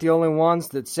 we're not the only ones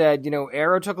that said,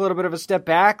 Arrow took a little bit of a step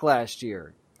back last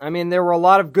year. I mean, there were a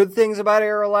lot of good things about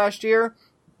Arrow last year,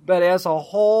 but as a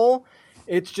whole,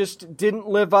 it just didn't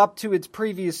live up to its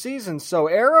previous season. So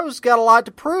Arrow's got a lot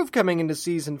to prove coming into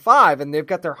season 5, and they've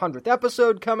got their 100th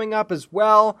episode coming up as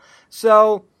well.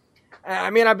 So...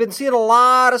 I mean, I've been seeing a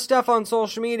lot of stuff on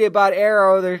social media about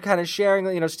Arrow. They're kind of sharing,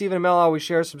 Stephen Amell always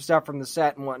shares some stuff from the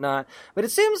set and whatnot. But it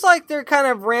seems like they're kind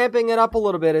of ramping it up a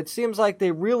little bit. It seems like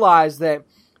they realize that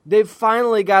they've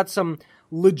finally got some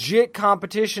legit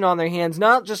competition on their hands,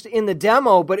 not just in the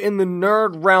demo, but in the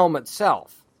nerd realm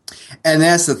itself. And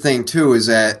that's the thing, too, is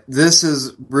that this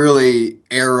is really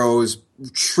Arrow's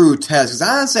true test. Because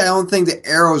honestly, I don't think that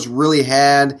Arrow's really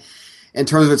had... in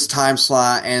terms of its time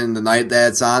slot and the night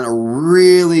that it's on, a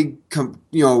really,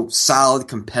 solid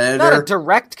competitor. Not a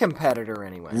direct competitor,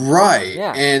 anyway. Right.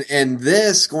 Yeah. And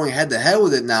this, going head-to-head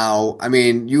with it now, I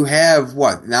mean, you have,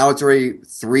 now it's already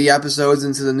 3 episodes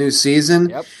into the new season.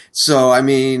 Yep. So, I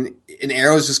mean, and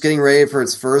Arrow's just getting ready for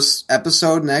its first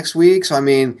episode next week. So, I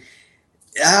mean,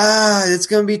 it's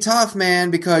going to be tough,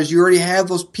 man, because you already have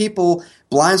those people.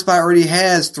 Blind Spot already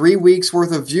has 3 weeks'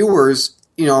 worth of viewers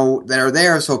that are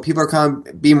there, so people are kind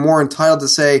of be more entitled to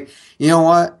say, you know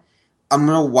what, I'm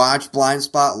going to watch Blind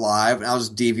Spot live, and I'll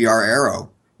just DVR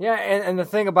Arrow. Yeah, and the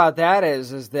thing about that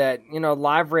is that,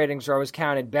 live ratings are always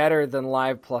counted better than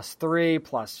live +3,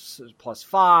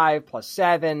 +5,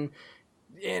 +7. And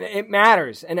it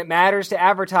matters, and it matters to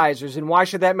advertisers. And why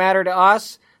should that matter to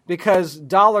us? Because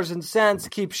dollars and cents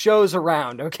keep shows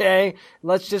around, okay?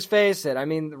 Let's just face it. I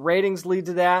mean, the ratings lead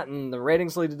to that, and the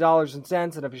ratings lead to dollars and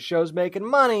cents, and if a show's making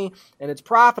money, and it's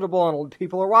profitable, and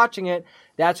people are watching it,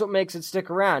 that's what makes it stick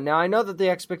around. Now, I know that the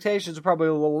expectations are probably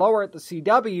a little lower at the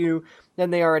CW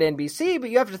than they are at NBC, but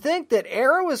you have to think that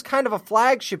Arrow is kind of a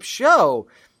flagship show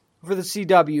for the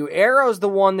CW. Arrow's the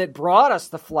one that brought us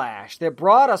The Flash, that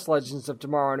brought us Legends of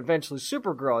Tomorrow, and eventually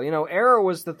Supergirl. Arrow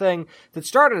was the thing that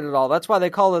started it all. That's why they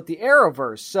call it the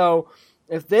Arrowverse. So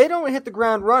if they don't hit the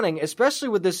ground running, especially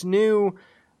with this new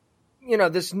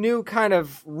kind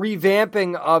of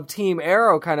revamping of Team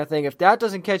Arrow kind of thing, if that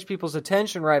doesn't catch people's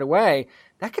attention right away,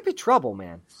 that could be trouble,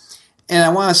 man. And I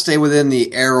want to stay within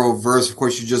the Arrowverse. Of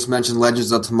course, you just mentioned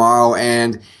Legends of Tomorrow,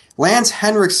 and Lance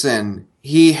Henriksen,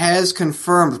 he has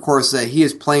confirmed, of course, that he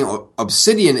is playing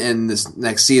Obsidian in this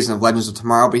next season of Legends of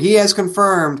Tomorrow, but he has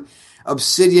confirmed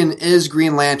Obsidian is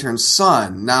Green Lantern's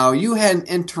son. Now, you had an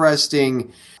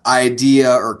interesting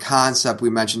idea or concept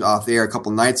we mentioned off the air a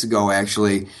couple nights ago,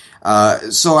 actually.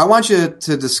 So I want you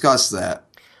to discuss that.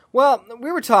 Well,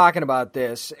 we were talking about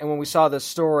this, and when we saw this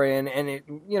story, and it,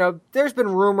 there's been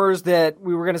rumors that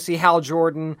we were going to see Hal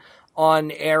Jordan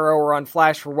on Arrow or on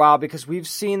Flash for a while, because we've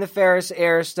seen the Ferris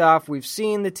Air stuff, we've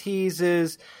seen the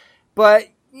teases, but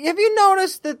have you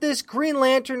noticed that this Green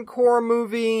Lantern Corps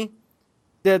movie,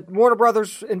 that Warner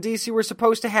Brothers and DC were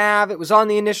supposed to have. It was on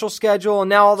the initial schedule, and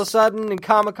now all of a sudden in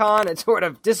Comic-Con it sort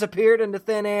of disappeared into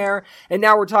thin air, and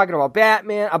now we're talking about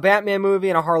Batman, a Batman movie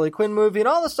and a Harley Quinn movie, and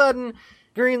all of a sudden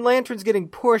Green Lantern's getting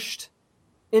pushed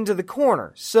into the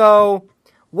corner. So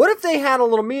what if they had a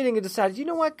little meeting and decided, you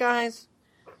know what, guys?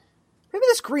 Maybe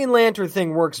this Green Lantern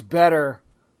thing works better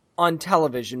on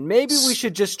television. Maybe we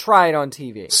should just try it on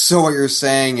TV. So what you're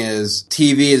saying is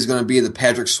TV is going to be the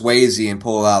Patrick Swayze and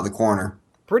pull it out of the corner.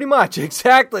 Pretty much,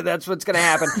 exactly. That's what's going to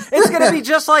happen. It's going to be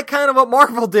just like kind of what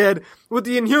Marvel did with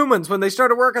the Inhumans when they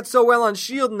started working so well on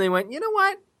S.H.I.E.L.D. and they went, you know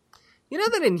what? You know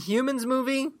that Inhumans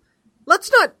movie?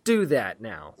 Let's not do that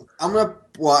now. I'm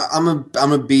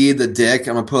gonna be the dick.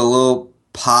 I'm gonna put a little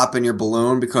pop in your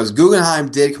balloon because Guggenheim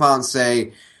did come out and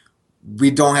say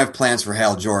we don't have plans for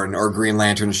Hal Jordan or Green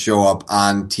Lantern to show up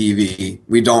on TV.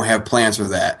 We don't have plans for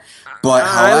that. But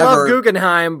I love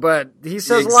Guggenheim, but he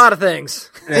says a lot of things.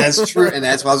 That's true, and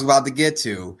that's what I was about to get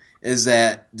to, is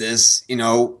that this,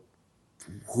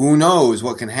 who knows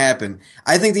what can happen.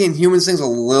 I think the Inhumans thing's a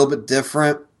little bit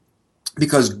different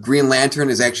because Green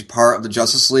Lantern is actually part of the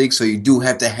Justice League, so you do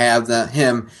have to have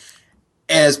him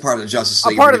as part of the Justice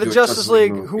League. A part of the Justice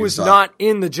League who is not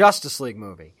in the Justice League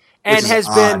movie and has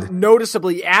been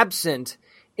noticeably absent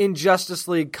in Justice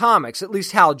League comics. At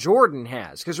least Hal Jordan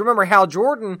has. Because remember, Hal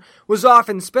Jordan was off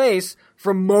in space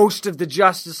for most of the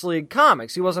Justice League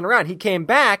comics. He wasn't around. He came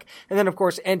back, and then, of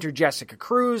course, entered Jessica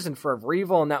Cruz and Forever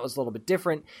Evil, and that was a little bit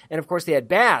different. And, of course, they had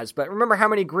Baz. But remember how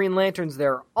many Green Lanterns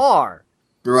there are.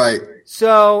 Right.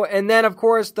 So, and then, of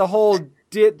course, the whole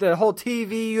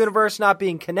TV universe not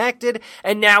being connected,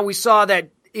 and now we saw that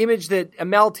image that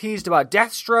Amell teased about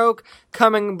Deathstroke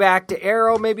coming back to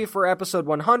Arrow maybe for episode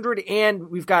 100, and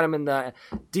we've got him in the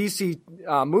DC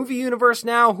movie universe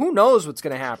now. Who knows what's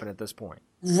going to happen at this point?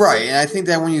 Right, and I think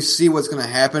that when you see what's going to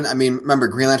happen, I mean, remember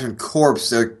Green Lantern Corps,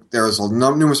 there was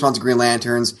numerous amounts of Green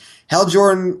Lanterns. Hal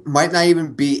Jordan might not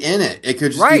even be in it. It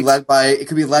could just be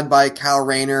led by Kyle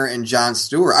Rayner and Jon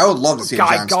Stewart. I would love to see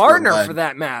Guy Gardner for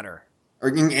that matter.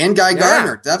 And Guy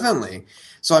Gardner, definitely.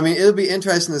 So, I mean, it'll be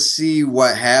interesting to see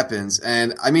what happens.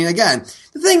 And, I mean, again,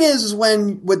 the thing is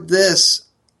when, with this,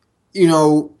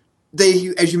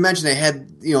 they, as you mentioned, they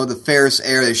had, the Ferris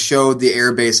Air. They showed the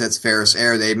air base that's Ferris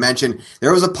Air. They mentioned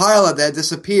there was a pilot that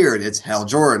disappeared. It's Hal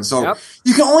Jordan. So,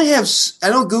 you can only have, I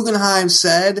know Guggenheim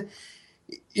said,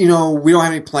 we don't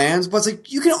have any plans, but it's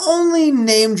like, you can only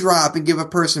name drop and give a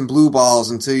person blue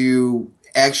balls until you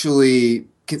actually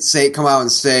come out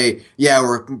and say, yeah,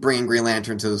 we're bringing Green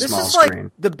Lantern to the small screen. This is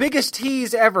like the biggest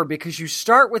tease ever because you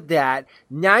start with that.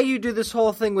 Now you do this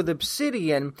whole thing with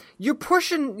Obsidian. You're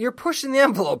pushing the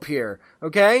envelope here.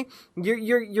 Okay,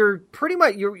 you're pretty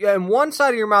much on one side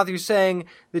of your mouth you're saying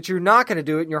that you're not going to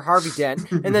do it, and you're Harvey Dent,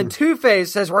 and then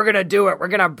Two-Face says we're going to do it. We're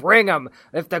going to bring them.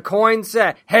 If the coin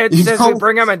says head says we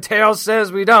bring them, and tail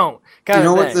says we don't.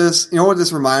 What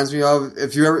this reminds me of?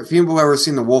 If people have ever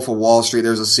seen The Wolf of Wall Street,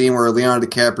 there's a scene where Leonardo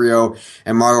DiCaprio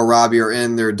and Margot Robbie are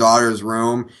in their daughter's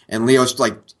room, and Leo's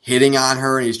like hitting on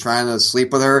her, and he's trying to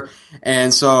sleep with her,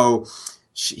 and so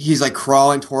he's like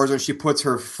crawling towards her, and she puts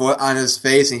her foot on his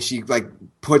face, and she like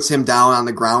puts him down on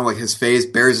the ground, like his face,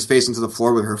 buries his face into the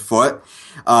floor with her foot.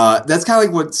 That's kind of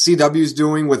like what CW's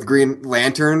doing with Green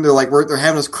Lantern. They're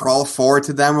having us crawl forward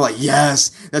to them. We're like, yes,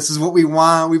 this is what we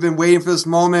want. We've been waiting for this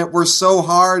moment. We're so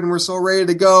hard and we're so ready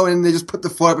to go. And they just put the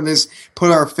foot up and just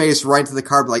put our face right into the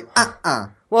carpet,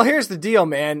 like, Well, here's the deal,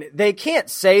 man. They can't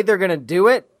say they're going to do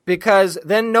it, because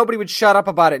then nobody would shut up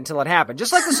about it until it happened.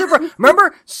 Just like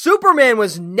remember, Superman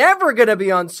was never going to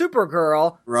be on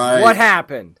Supergirl. Right. What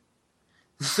happened?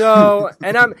 So,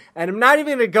 and I'm not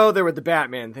even going to go there with the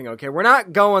Batman thing, okay? We're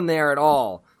not going there at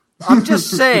all. I'm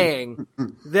just saying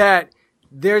that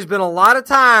there's been a lot of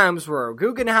times where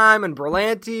Guggenheim and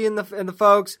Berlanti and the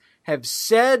folks have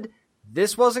said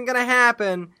this wasn't going to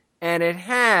happen, and it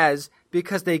has,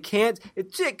 because they can't.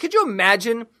 Could you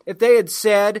imagine if they had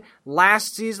said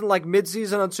last season, like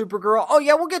mid-season on Supergirl, oh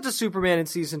yeah, we'll get to Superman in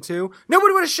season 2.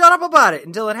 Nobody would have shut up about it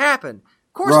until it happened.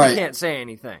 Of course they can't say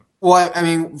anything. Well, I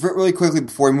mean, really quickly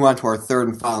before we move on to our third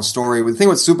and final story, the thing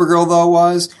with Supergirl, though,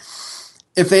 was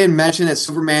if they had mentioned that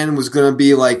Superman was going to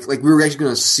be like we were actually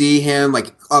going to see him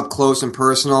like up close and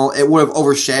personal, it would have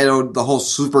overshadowed the whole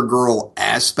Supergirl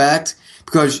aspect.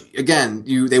 Because, again,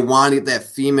 they want to get that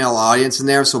female audience in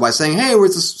there. So by saying, hey,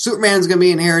 Superman's going to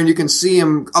be in here and you can see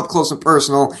him up close and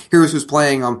personal, here's who's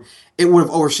playing him, it would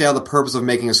have overshadowed the purpose of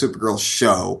making a Supergirl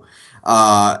show.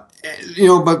 But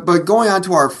going on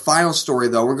to our final story,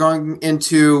 though, we're going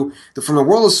into from the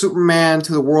world of Superman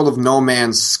to the world of No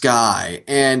Man's Sky.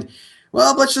 And,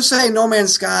 well, let's just say No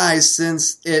Man's Sky,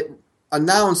 since it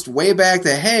announced way back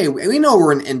that, hey, we know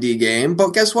we're an indie game, but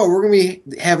guess what? We're going to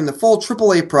be having the full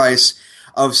AAA price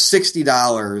of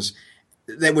 $60,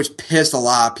 which pissed a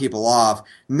lot of people off.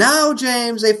 Now,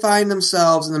 James, they find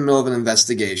themselves in the middle of an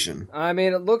investigation. I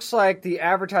mean, it looks like the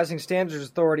Advertising Standards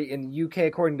Authority in the UK,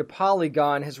 according to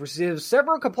Polygon, has received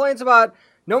several complaints about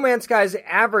No Man's Sky's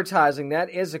advertising. That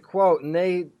is a quote. And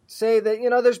they say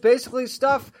that, there's basically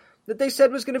stuff that they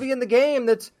said was going to be in the game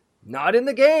that's not in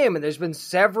the game. And there's been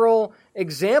several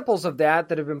examples of that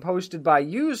have been posted by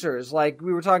users. Like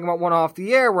we were talking about one off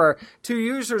the air where two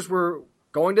users were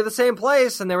going to the same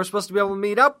place and they were supposed to be able to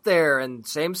meet up there and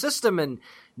same system, and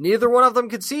neither one of them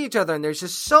could see each other. And there's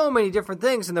just so many different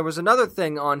things. And there was another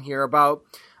thing on here about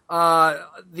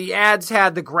the ads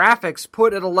had the graphics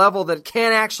put at a level that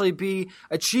can't actually be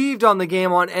achieved on the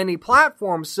game on any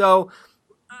platform. So,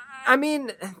 I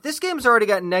mean, this game's already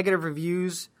got negative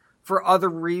reviews for other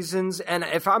reasons. And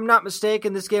if I'm not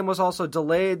mistaken, this game was also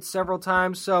delayed several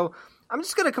times. So I'm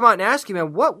just going to come out and ask you,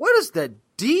 man, what is the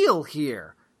deal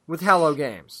here with Hello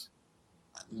Games?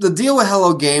 The deal with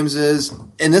Hello Games is,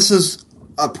 and this is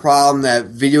a problem that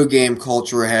video game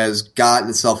culture has gotten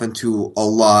itself into a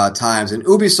lot of times, and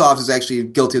Ubisoft is actually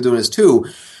guilty of doing this too,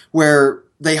 where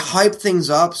they hype things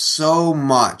up so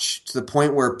much to the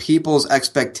point where people's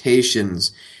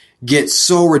expectations get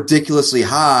so ridiculously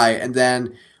high, and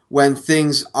then when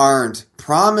things aren't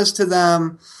promised to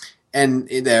them and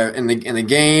they're in the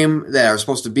game that are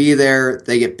supposed to be there,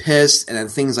 they get pissed, and then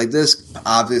things like this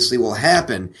obviously will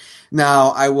happen.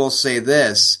 Now, I will say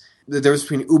this. The difference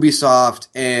between Ubisoft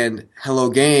and Hello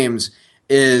Games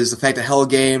is the fact that Hello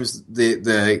Games,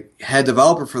 the head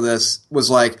developer for this, was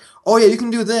like, oh yeah, you can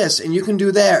do this, and you can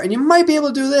do that, and you might be able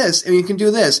to do this, and you can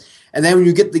do this. And then when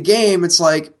you get the game, it's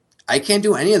like, I can't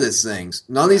do any of these things.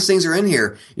 None of these things are in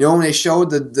here. When they showed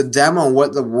the demo and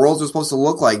what the worlds are supposed to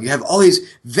look like, you have all these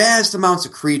vast amounts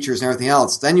of creatures and everything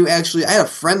else. Then I had a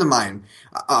friend of mine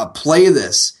play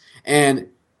this, and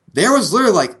there was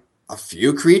literally like a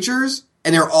few creatures,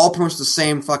 and they're all pretty much the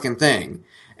same fucking thing.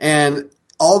 And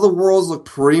all the worlds look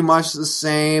pretty much the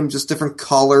same, just different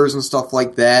colors and stuff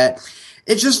like that.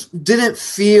 It just didn't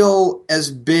feel as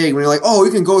big when you're like, oh,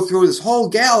 you can go through this whole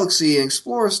galaxy and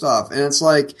explore stuff. And it's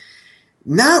like,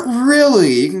 not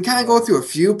really. You can kind of go through a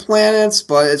few planets,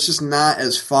 but it's just not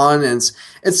as fun. And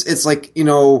it's like,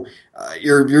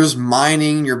 you're just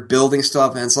mining, you're building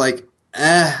stuff, and it's like,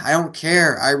 I don't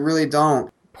care. I really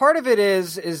don't. Part of it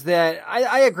is that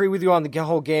I agree with you on the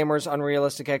whole gamers'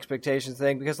 unrealistic expectations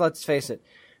thing, because let's face it,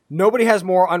 nobody has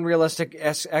more unrealistic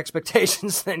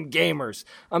expectations than gamers.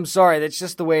 I'm sorry, that's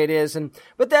just the way it is.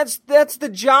 But that's the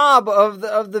job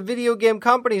of the video game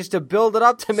companies, to build it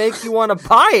up to make you want to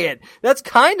buy it. That's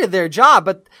kind of their job.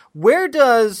 But where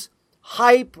does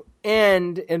hype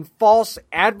end and false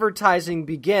advertising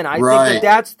begin? I think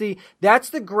that's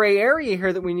the gray area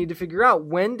here that we need to figure out.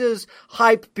 When does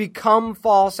hype become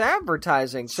false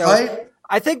advertising? So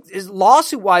I think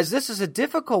lawsuit wise, this is a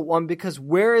difficult one, because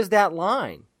where is that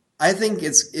line? I think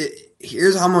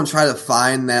here's how I'm going to try to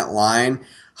find that line.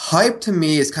 Hype to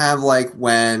me is kind of like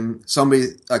when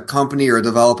a company or a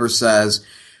developer says,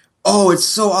 oh, it's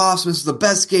so awesome, this is the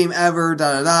best game ever,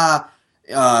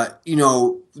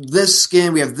 this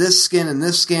skin, we have this skin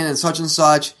and such and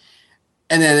such,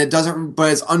 and then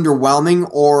but it's underwhelming,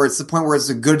 or it's the point where it's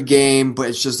a good game, but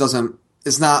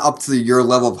it's not up to your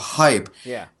level of hype.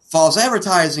 Yeah. False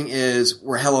advertising is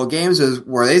where Hello Games is,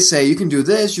 where they say you can do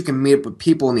this, you can meet up with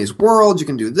people in these worlds, you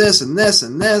can do this and this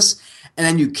and this, and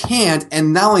then you can't,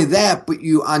 and not only that, but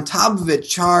you on top of it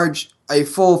charge a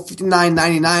full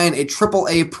 $59.99, a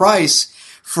AAA price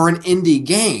for an indie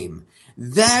game.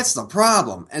 That's the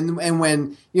problem. And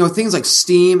when things like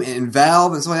Steam and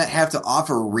Valve and stuff like that have to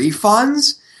offer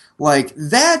refunds, like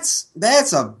that's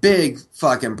a big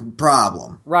fucking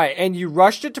problem. Right, and you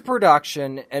rushed it to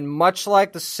production, and much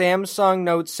like the Samsung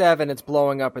Note 7, it's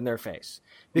blowing up in their face.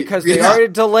 Because they already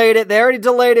delayed it. They already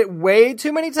delayed it way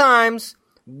too many times,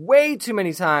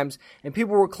 and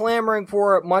people were clamoring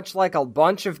for it, much like a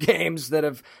bunch of games that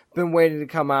have been waiting to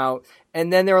come out.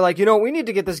 And then they were like, we need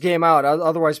to get this game out,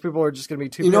 otherwise people are just going to be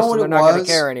too pissed and they're not going to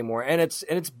care anymore. And it's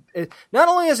not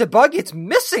only is it buggy, it's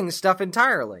missing stuff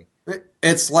entirely.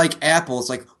 It's like Apple. It's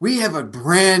like, we have a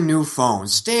brand new phone,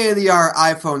 state-of-the-art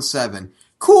iPhone 7.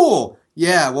 Cool.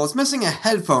 Yeah, well, it's missing a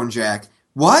headphone jack.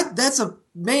 What? That's a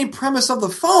main premise of the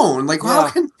phone. Like, how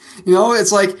can,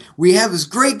 it's like, we have this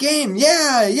great game.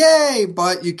 Yeah, yay.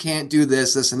 But you can't do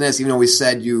this, this, and this, even though we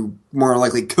said you more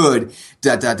likely could,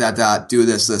 do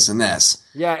this, and this.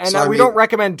 Yeah, and we don't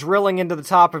recommend drilling into the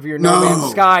top of your No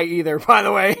Man's Sky either, by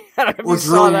the way. I don't know if you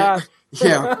saw that.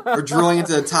 Yeah, or drilling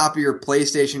into the top of your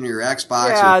PlayStation or your Xbox.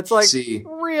 Yeah, or it's like, PC.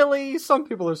 really? Some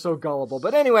people are so gullible.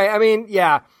 But anyway, I mean,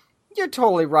 yeah, you're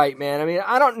totally right, man. I mean,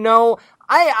 I don't know.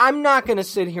 I'm not going to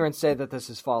sit here and say that this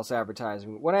is false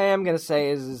advertising. What I am going to say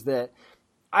is that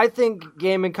I think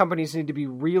gaming companies need to be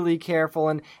really careful.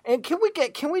 And can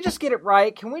we just get it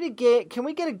right? Can we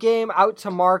get a game out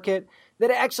to market that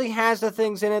actually has the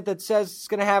things in it that says it's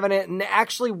going to have in it and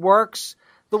actually works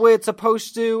the way it's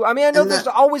supposed to? I mean, I know there's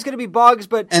always going to be bugs,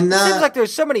 but it seems like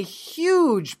there's so many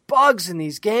huge bugs in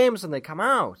these games when they come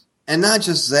out. And not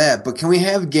just that, but can we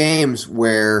have games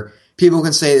where people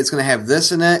can say it's going to have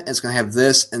this in it, it's going to have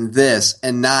this,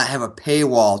 and not have a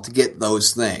paywall to get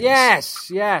those things?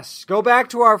 Yes. Go back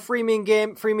to our freemium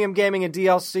gaming and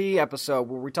DLC episode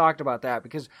where we talked about that,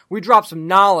 because we dropped some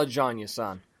knowledge on you,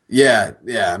 son. Yeah,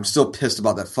 I'm still pissed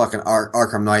about that fucking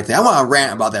Arkham Knight thing. I want to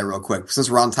rant about that real quick, since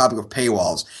we're on the topic of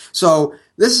paywalls. So,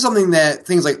 this is something that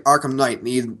things like Arkham Knight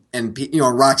need, and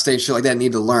Rocksteady shit like that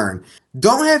need to learn.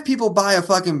 Don't have people buy a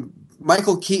fucking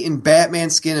Michael Keaton Batman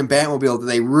skin and Batmobile that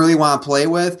they really want to play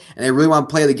with and they really want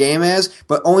to play the game as,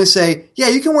 but only say, yeah,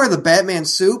 you can wear the Batman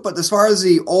suit, but as far as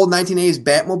the old 1980s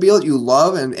Batmobile that you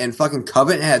love and fucking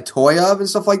covet and had a toy of and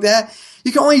stuff like that,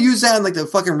 you can only use that on like the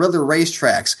fucking Riddler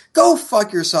racetracks. Go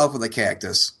fuck yourself with a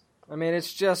cactus. I mean,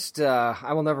 it's just,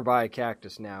 I will never buy a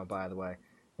cactus now, by the way.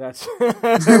 That's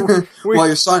because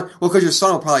your son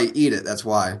will probably eat it. That's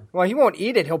why. Well, he won't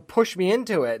eat it. He'll push me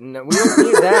into it, and we don't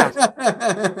need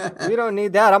that. We don't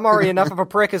need that. I'm already enough of a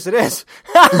prick as it is.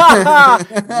 Yeah.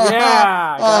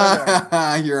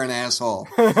 You're an asshole.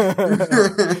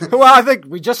 Well, I think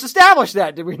we just established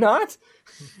that, did we not?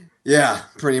 Yeah,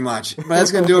 pretty much. But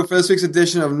that's going to do it for this week's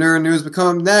edition of Nerd News. But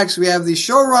coming up next, we have the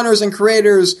showrunners and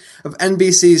creators of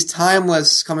NBC's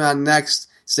Timeless coming on next.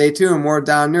 Stay tuned, more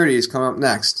Down Nerdy is coming up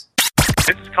next.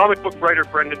 This is comic book writer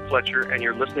Brendan Fletcher, and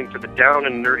you're listening to the Down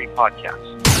and Nerdy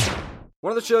podcast.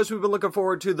 One of the shows we've been looking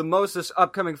forward to the most this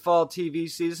upcoming fall TV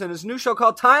season is a new show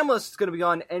called Timeless. It's going to be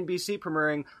on NBC,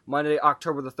 premiering Monday,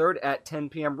 October the 3rd at 10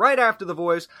 p.m. Right after The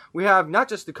Voice, we have not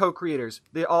just the co-creators,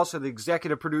 they also the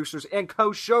executive producers and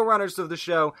co-showrunners of the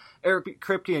show, Eric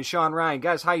Kripke and Sean Ryan.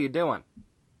 Guys, how you doing?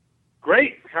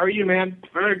 Great. How are you, man?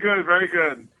 Very good, very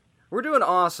good. We're doing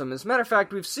awesome. As a matter of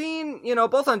fact, we've seen,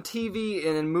 both on TV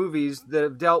and in movies that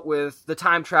have dealt with the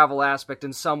time travel aspect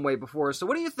in some way before. So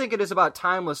what do you think it is about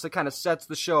Timeless that kind of sets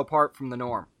the show apart from the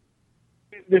norm?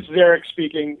 This is Eric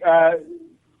speaking.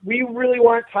 We really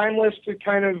want Timeless to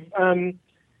kind of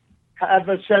have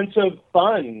a sense of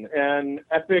fun and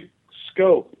epic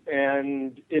scope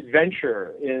and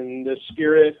adventure in the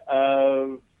spirit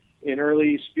of an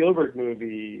early Spielberg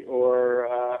movie or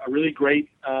a really great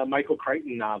Michael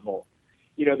Crichton novel.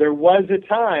 There was a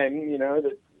time,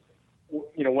 that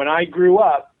when I grew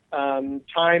up,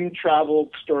 time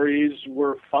travel stories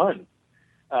were fun.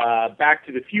 Back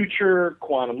to the Future,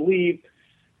 Quantum Leap.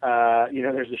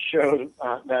 There's a show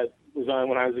that was on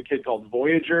when I was a kid called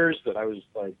Voyagers that I was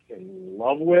like in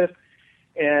love with.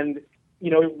 And,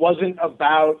 it wasn't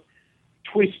about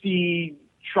twisty,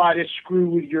 try to screw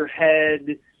with your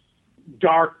head,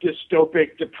 dark,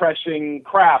 dystopic, depressing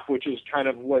crap, which is kind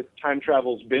of what time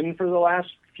travel's been for the last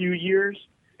few years.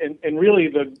 And really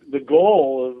the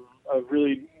goal of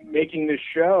really making this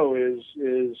show is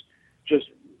just,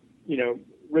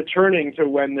 returning to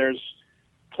when there's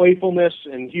playfulness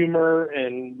and humor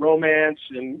and romance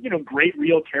and, great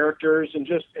real characters and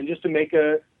just to make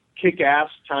a kick-ass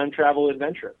time travel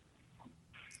adventure.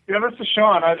 Yeah, this is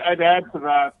Sean. I'd add to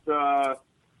that,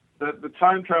 the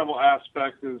time travel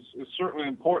aspect is certainly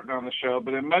important on the show,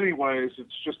 but in many ways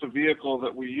it's just a vehicle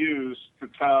that we use to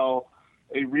tell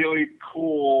a really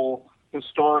cool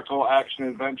historical action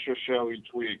adventure show each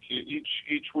week.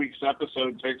 Each week's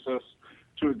episode takes us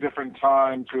to a different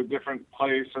time, to a different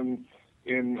place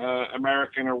in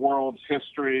American or world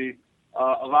history,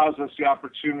 allows us the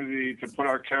opportunity to put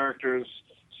our characters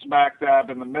smack dab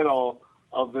in the middle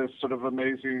of this sort of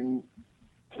amazing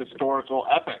historical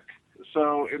epic.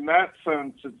 So in that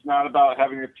sense, it's not about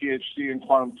having a PhD in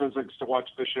quantum physics to watch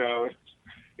the show.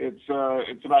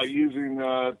 It's about using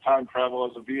time travel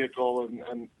as a vehicle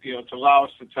and to allow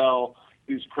us to tell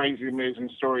these crazy, amazing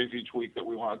stories each week that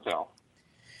we want to tell.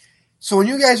 So when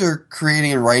you guys are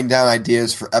creating and writing down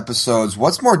ideas for episodes,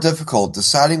 what's more difficult,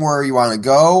 deciding where you want to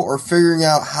go or figuring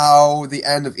out how the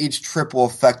end of each trip will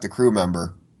affect the crew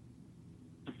member?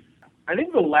 I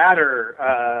think the latter.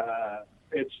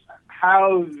 It's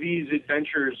how these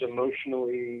adventures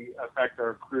emotionally affect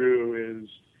our crew is,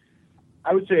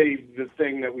 I would say, the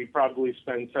thing that we probably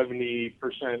spend 70%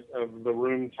 of the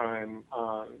room time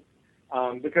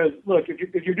on. Because, look,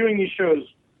 if you're doing these shows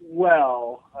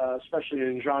well, especially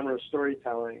in genre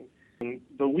storytelling.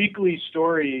 The weekly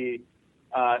story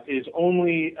is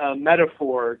only a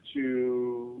metaphor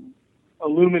to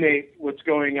illuminate what's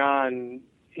going on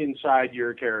inside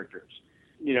your characters.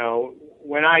 You know,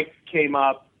 when I came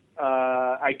up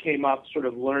sort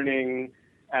of learning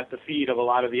at the feet of a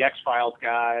lot of the X-Files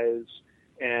guys,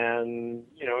 and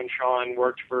Sean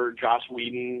worked for Joss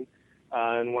Whedon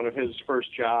in one of his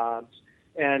first jobs,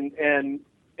 and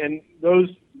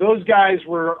those guys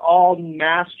were all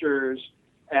masters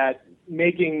at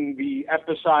making the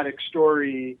episodic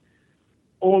story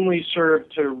only serve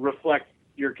to reflect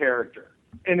your character.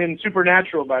 And in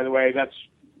Supernatural, by the way, that's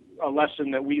a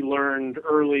lesson that we learned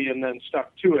early and then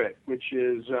stuck to it, which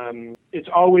is it's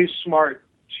always smart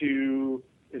to,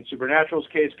 in Supernatural's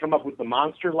case, come up with the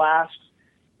monster last,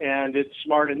 and it's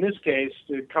smart in this case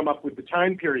to come up with the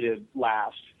time period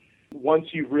last. Once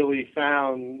you've really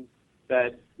found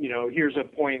that, here's a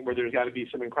point where there's got to be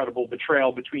some incredible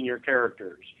betrayal between your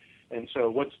characters. And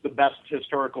so what's the best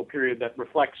historical period that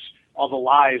reflects all the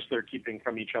lies they're keeping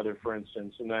from each other, for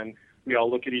instance? And then we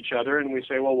all look at each other and we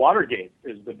say, well, Watergate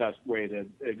is the best way to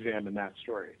examine that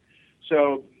story.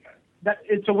 So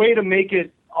it's a way to make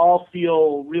it all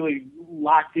feel really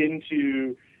locked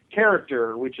into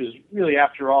character, which is really,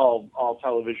 after all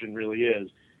television really is.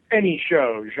 Any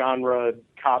show, genre,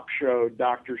 cop show,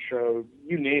 doctor show,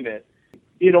 you name it,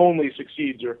 it only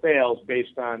succeeds or fails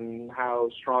based on how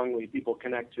strongly people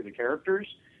connect to the characters.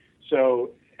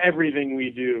 So everything we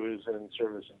do is in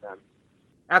service of them.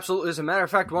 Absolutely. As a matter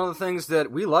of fact, one of the things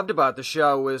that we loved about the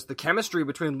show was the chemistry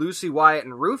between Lucy, Wyatt,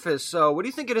 and Rufus. So what do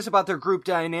you think it is about their group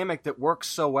dynamic that works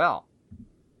so well?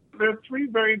 They're three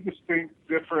very distinct,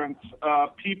 different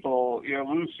people.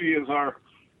 Lucy is our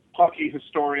plucky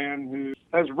historian who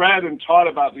has read and taught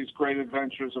about these great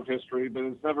adventures of history, but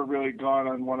has never really gone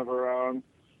on one of her own.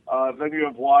 Then you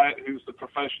have Wyatt, who's the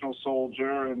professional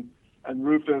soldier, and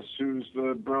Rufus, who's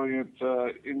the brilliant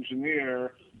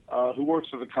engineer who works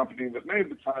for the company that made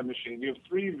the time machine. You have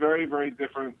three very, very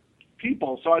different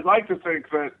people. So I'd like to think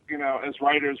that, as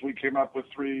writers, we came up with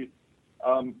three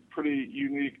pretty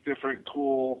unique, different,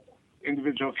 cool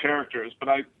individual characters. But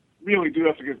I really do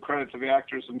have to give credit to the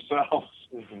actors themselves,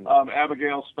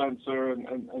 Abigail Spencer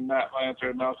and Matt Lanter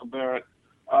and Malcolm Barrett.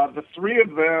 The three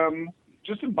of them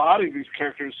just embody these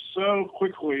characters so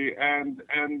quickly, and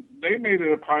they made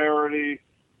it a priority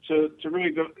to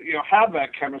really have that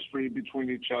chemistry between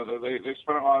each other. They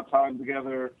spent a lot of time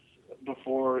together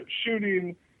before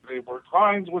shooting. They worked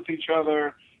lines with each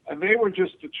other, and they were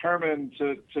just determined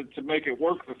to make it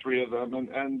work, the three of them.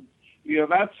 And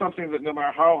that's something that no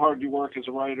matter how hard you work as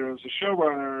a writer, as a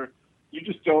showrunner, you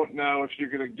just don't know if you're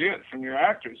going to get from your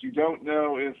actors. You don't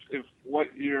know if what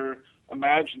you're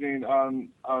imagining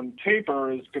on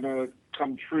paper is going to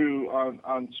come true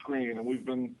on screen. And we've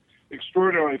been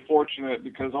extraordinarily fortunate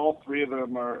because all three of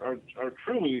them are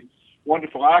truly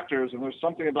wonderful actors, and there's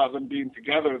something about them being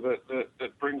together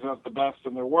that brings out the best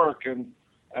in their work and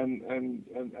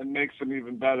makes them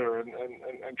even better. And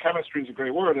chemistry is a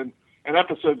great word. And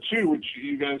episode 2, which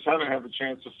you guys haven't had the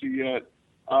chance to see yet,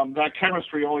 that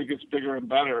chemistry only gets bigger and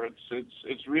better.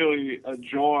 It's really a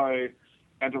joy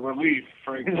and a relief,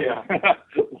 frankly,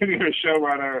 when you're a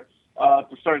showrunner,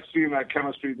 to start seeing that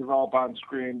chemistry develop on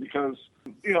screen. Because,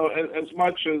 as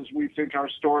much as we think our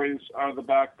stories are the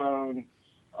backbone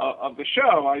of the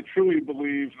show, I truly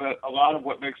believe that a lot of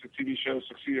what makes a TV show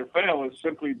succeed or fail is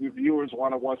simply the viewers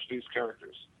want to watch these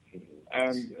characters.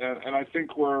 And I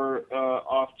think we're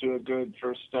off to a good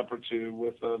first step or two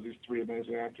with these three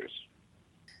amazing actors.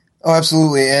 Oh,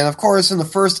 absolutely. And of course, in the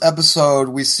first episode,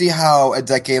 we see how a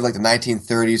decade like the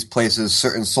 1930s places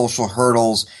certain social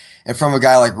hurdles and from a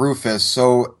guy like Rufus.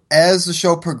 So as the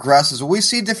show progresses, will we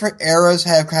see different eras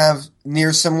have kind of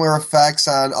near similar effects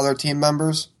on other team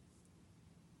members?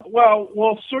 Well,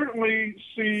 we'll certainly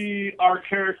see our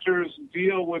characters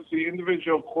deal with the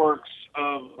individual quirks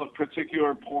of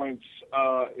particular points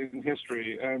in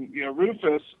history. And,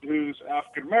 Rufus, who's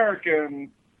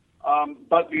African-American,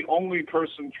 but the only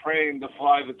person trained to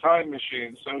fly the time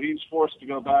machine, so he's forced to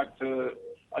go back to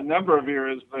a number of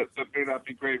eras that may not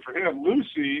be great for him.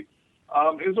 Lucy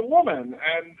is a woman,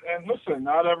 and listen,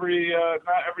 not every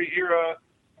era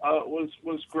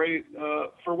was great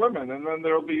for women, and then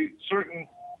there'll be certain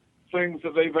things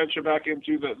that they venture back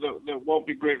into that won't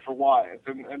be great for Wyatt,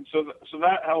 and so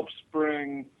that helps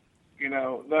bring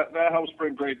that helps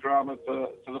bring great drama to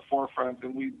the forefront,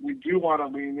 and we do want to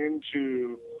lean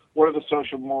into what are the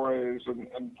social mores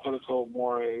and political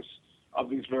mores of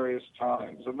these various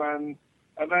times, and then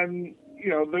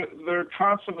they're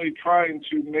constantly trying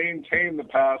to maintain the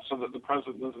past so that the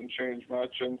present doesn't change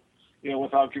much, and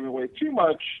without giving away too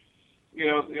much,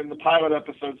 in the pilot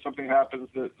episode, something happens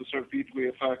that sort of deeply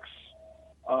affects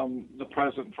the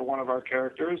present for one of our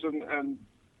characters,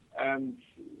 and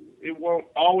it won't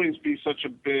always be such a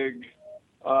big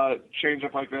change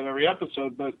up like that every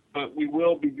episode, but we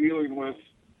will be dealing with,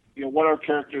 what our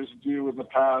characters do in the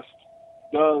past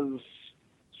does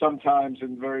sometimes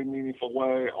in a very meaningful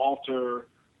way alter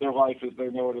their life as they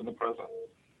know it in the present.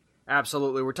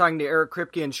 Absolutely. We're talking to Eric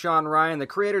Kripke and Sean Ryan, the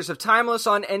creators of Timeless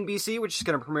on NBC, which is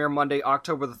going to premiere Monday,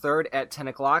 October the 3rd at 10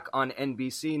 o'clock on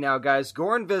NBC. Now, guys,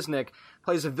 Goran Visnjic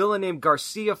plays a villain named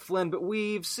Garcia Flynn, but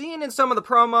we've seen in some of the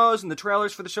promos and the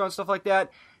trailers for the show and stuff like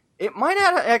that, it might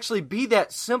not actually be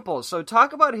that simple. So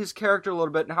talk about his character a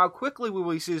little bit and how quickly will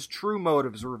we see his true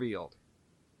motives revealed.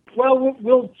 Well,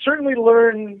 we'll certainly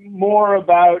learn more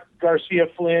about Garcia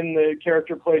Flynn, the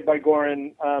character played by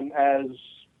Goran, as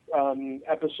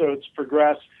episodes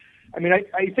progress. I mean,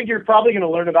 I think you're probably going to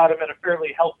learn about him at a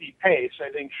fairly healthy pace.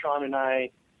 I think Sean and I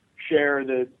share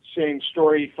the same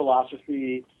story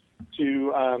philosophy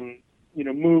to,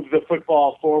 move the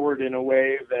football forward in a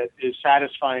way that is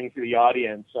satisfying to the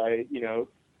audience.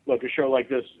 Look, a show like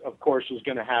this, of course, is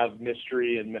going to have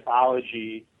mystery and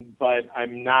mythology, but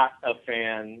I'm not a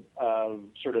fan of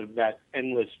sort of that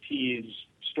endless tease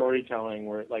storytelling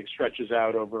where it stretches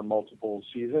out over multiple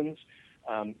seasons.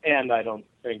 And I don't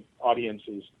think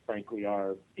audiences, frankly,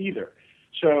 are either.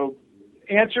 So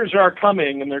answers are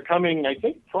coming, and they're coming, I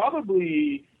think,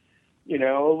 probably, a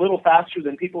little faster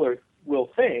than people will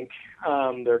think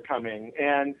they're coming.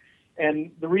 And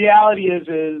the reality is,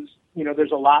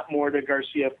 there's a lot more to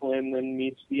Garcia Flynn than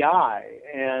meets the eye.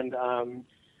 And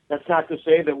that's not to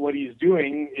say that what he's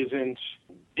doing isn't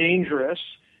dangerous,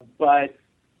 but,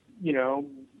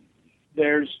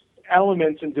 there's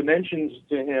elements and dimensions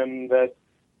to him that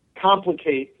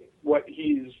complicate what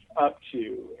he's up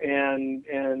to. And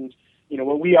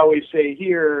what we always say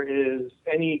here is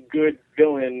any good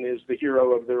villain is the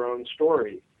hero of their own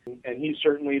story. And he's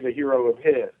certainly the hero of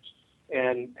his.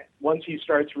 And once he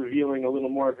starts revealing a little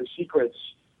more of his secrets,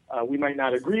 we might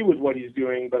not agree with what he's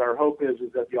doing, but our hope is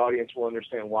that the audience will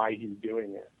understand why he's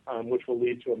doing it, which will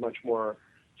lead to a much more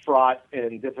fraught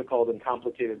and difficult and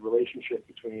complicated relationship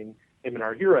between him and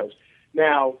our heroes.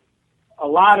 Now, a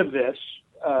lot of this,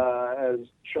 as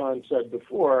Sean said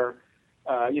before,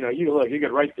 you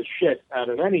could write the shit out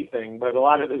of anything, but a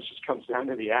lot of this just comes down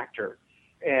to the actor.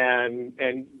 And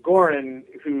Goran,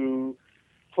 who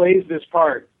plays this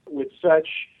part with such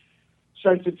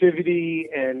sensitivity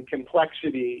and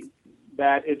complexity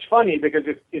that it's funny because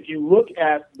if you look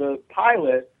at the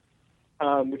pilot,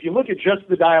 if you look at just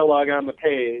the dialogue on the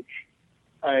page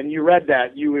and you read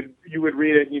that, you would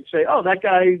read it and you'd say, oh, that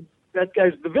guy's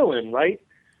the villain, right?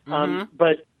 Mm-hmm.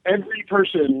 But every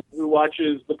person who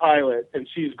watches the pilot and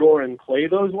sees Goran play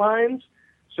those lines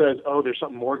says, oh, there's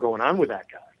something more going on with that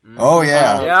guy. Oh,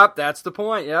 yeah. Yep, that's the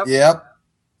point. Yep.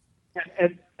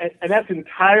 And that's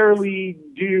entirely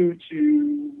due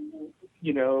to,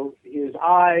 his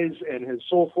eyes and his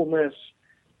soulfulness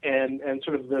and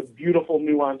sort of the beautiful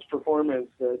nuanced performance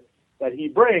that he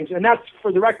brings. And that's,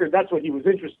 for the record, that's what he was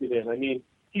interested in. I mean,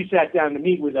 he sat down to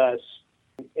meet with us,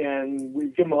 and we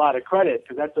give him a lot of credit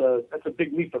because that's a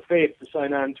big leap of faith to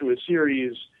sign on to a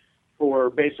series for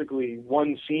basically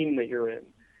one scene that you're in.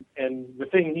 And the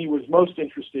thing he was most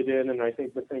interested in, and I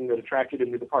think the thing that attracted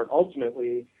him to the part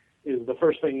ultimately, is the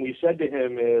first thing we said to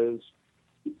him is,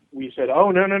 we said,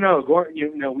 oh,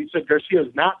 no. We said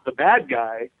Garcia's not the bad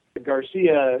guy.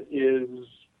 Garcia is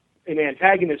an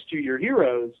antagonist to your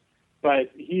heroes,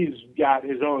 but he's got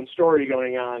his own story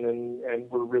going on, and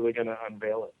we're really going to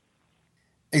unveil it.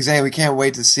 Exactly. We can't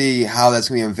wait to see how that's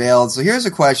going to be unveiled. So here's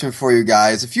a question for you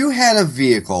guys. If you had a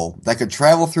vehicle that could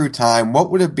travel through time,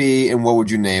 what would it be and what would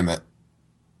you name it?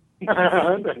 That's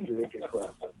a good question.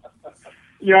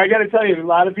 I got to tell you, a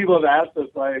lot of people have asked us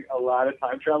a lot of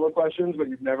time travel questions, but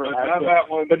you've never asked that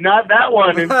one. But not that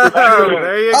one. There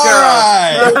you go.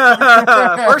 All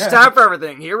right. First time for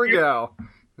everything. Here we go.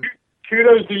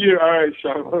 Kudos to you. All right,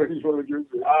 Sean, what would yours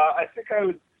be? I think I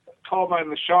would call mine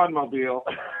the Seanmobile.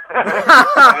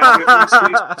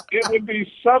 It would be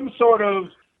some sort of,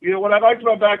 what I liked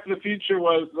about Back to the Future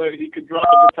was that he could drive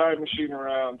the time machine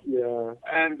around. Yeah.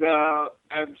 And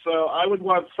so I would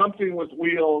want something with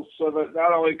wheels so that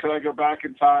not only could I go back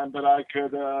in time, but I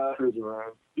could cruise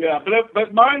around. Yeah,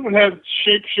 but mine would have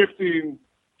shape-shifting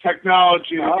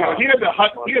technology. He had to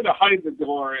hide the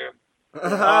DeLorean. There we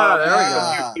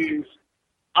go.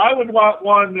 I would want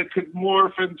one that could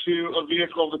morph into a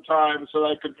vehicle at a time so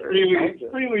that I could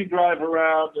freely drive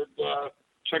around and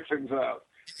check things out.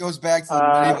 It goes back to the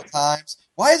medieval times.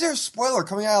 Why is there a spoiler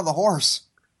coming out of the horse?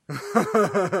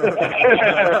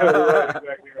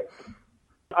 Exactly right.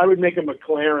 I would make a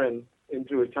McLaren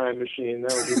into a time machine.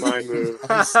 That would be my move.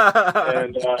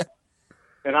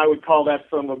 And I would call that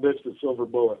son of a bitch the Silver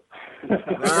Bullet.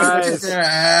 Nice.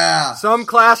 Yeah. Some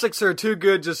classics are too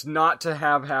good just not to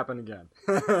have happen again.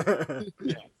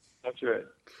 Yeah, that's right.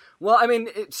 Well, I mean,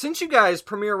 since you guys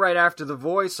premiere right after The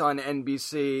Voice on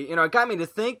NBC, it got me to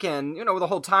thinking, with the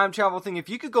whole time travel thing, if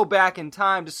you could go back in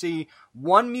time to see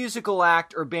one musical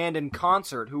act or band in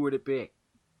concert, who would it be?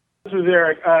 This is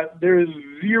Eric. There is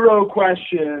zero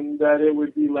question that it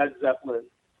would be Led Zeppelin.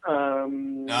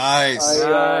 Nice.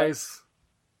 Nice.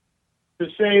 To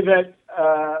say that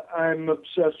I'm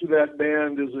obsessed with that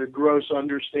band is a gross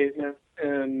understatement,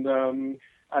 and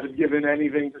I'd have given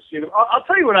anything to see them. I'll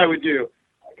tell you what I would do,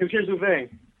 because here's the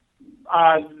thing.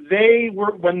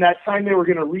 When that time they were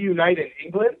going to reunite in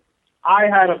England, I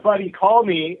had a buddy call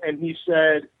me, and he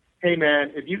said, hey,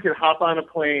 man, if you could hop on a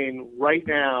plane right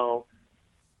now,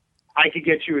 I could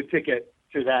get you a ticket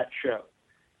to that show.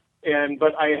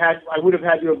 But I would have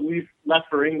had to have left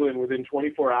for England within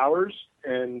 24 hours,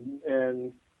 and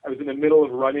I was in the middle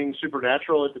of running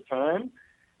Supernatural at the time,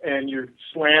 and you're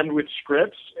slammed with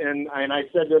scripts, and I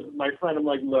said to my friend, I'm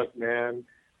like, look, man,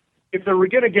 if they were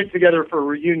going to get together for a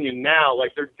reunion now,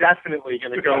 like, they're definitely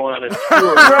going to go on a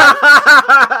tour.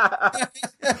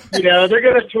 They're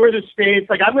going to tour the States.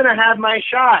 Like, I'm going to have my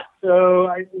shot. So,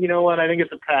 you know what? I think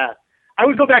it's a pass. I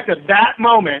would go back to that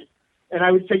moment, and I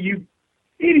would say, you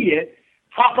idiot,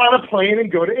 hop on a plane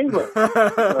and go to England.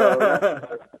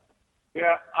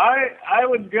 Yeah, I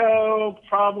would go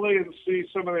probably and see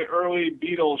some of the early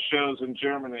Beatles shows in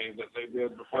Germany that they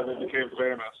did before they became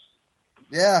famous.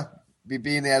 Yeah.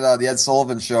 Being at the Ed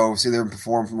Sullivan show, see them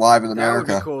perform live in America.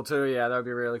 That would be cool, too. Yeah, that would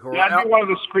be really cool. Yeah, I'd be one of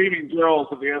the screaming girls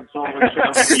at the Ed Sullivan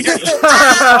show.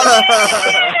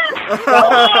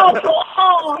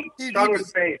 Strong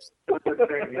with faith.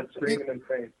 Screaming in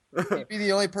faith. He'd be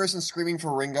the only person screaming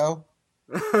for Ringo.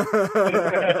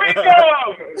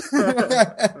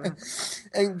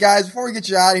 And guys, before we get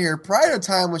you out of here, prior to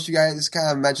time, which you guys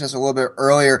kind of mentioned this a little bit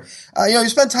earlier, you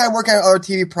spent time working on other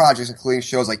TV projects, including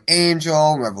shows like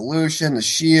Angel, Revolution, The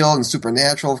Shield, and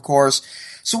Supernatural, of course.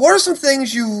 So what are some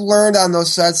things you've learned on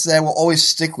those sets that will always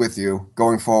stick with you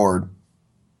going forward?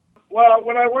 Well,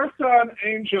 when I worked on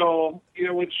Angel,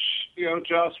 which,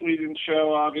 Joss Whedon's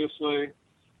show, obviously,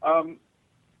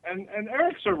 and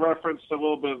Eric sort of referenced a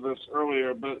little bit of this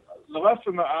earlier, but the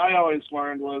lesson that I always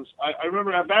learned was, I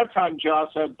remember at that time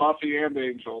Joss had Buffy and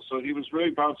Angel, so he was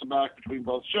really bouncing back between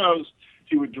both shows.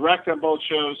 He would direct on both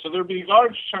shows, so there'd be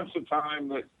large chunks of time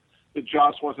that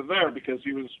Joss wasn't there because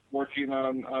he was working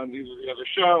on either the other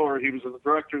show or he was in the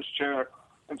director's chair.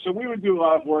 And so we would do a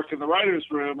lot of work in the writer's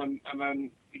room, and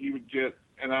then he would get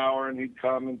an hour and he'd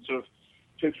come and sort of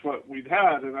pitch what we'd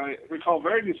had. And I recall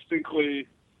very distinctly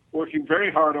working very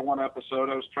hard on one episode.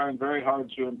 I was trying very hard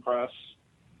to impress.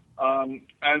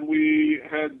 And we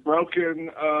had broken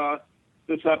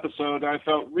this episode. I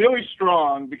felt really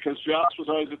strong because Joss was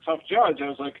always a tough judge. I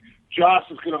was like, Joss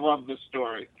is going to love this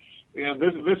story.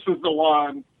 This is the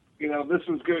one. This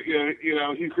is good.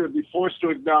 He's going to be forced to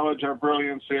acknowledge our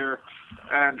brilliance here,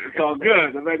 and it's all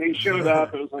good. And then he showed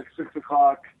up. It was like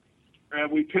 6:00,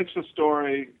 and we pitched the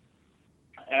story.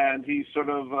 And he sort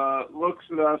of looks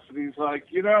at us and he's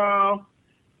like,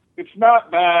 it's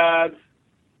not bad,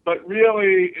 but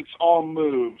really it's all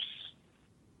moves.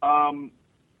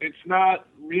 It's not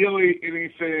really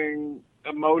anything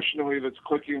emotionally that's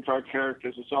clicking for our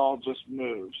characters. It's all just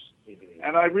moves. Mm-hmm.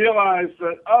 And I realized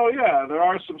that, there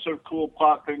are some sort of cool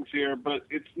plot things here, but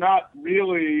it's not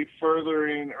really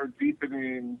furthering or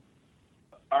deepening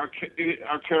our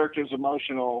characters'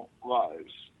 emotional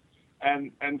lives.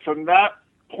 And from that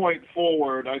point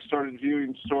forward, I started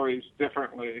viewing stories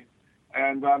differently.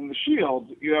 And on The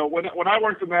Shield, when I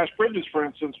worked at Nash Bridges, for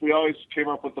instance, we always came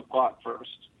up with the plot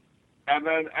first. And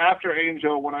then after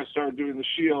Angel, when I started doing The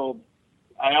Shield,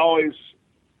 I always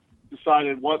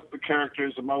decided what the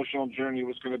character's emotional journey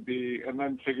was going to be and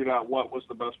then figured out what was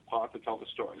the best plot to tell the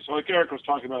story. So like Eric was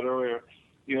talking about earlier,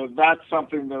 that's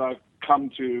something that I've come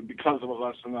to because of a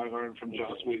lesson I learned from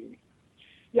Joss Whedon.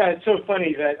 Yeah, it's so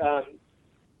funny that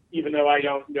even though I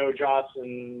don't know Joss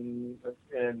and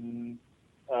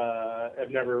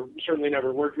have certainly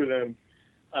never worked with him,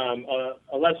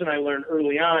 a lesson I learned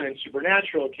early on in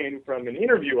Supernatural came from an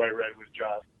interview I read with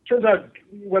Joss. Turns out,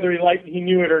 whether he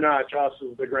knew it or not, Joss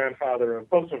is the grandfather of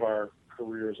both of our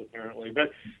careers, apparently.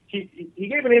 But he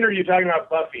gave an interview talking about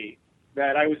Buffy.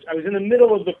 That I was in the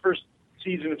middle of the first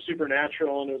season of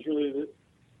Supernatural, and it was really,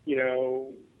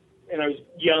 and I was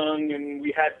young, and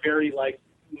we had very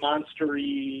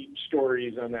monster-y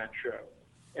stories on that show.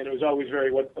 and it was always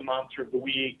very, what's the monster of the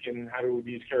week, and how do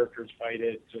these characters fight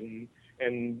it, and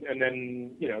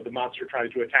then, you know, the monster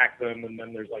tries to attack them, and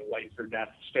then there's like life or death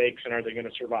stakes, and are they going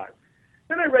to survive?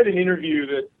 Then I read an interview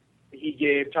that he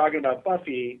gave talking about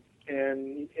Buffy,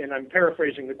 and I'm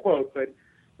paraphrasing the quote, but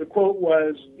the quote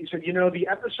was, he said, you know, the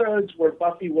episodes where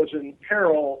Buffy was in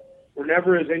peril were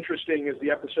never as interesting as the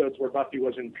episodes where Buffy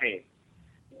was in pain.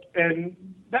 And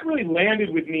that really landed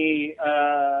with me,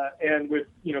 and with,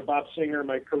 you know, Bob Singer,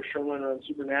 my co-showrunner on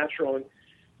Supernatural. And,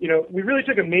 you know, we really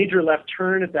took a major left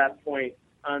turn at that point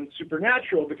on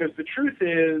Supernatural, because the truth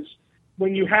is,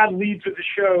 when you have leads of the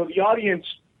show, the audience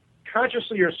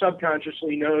consciously or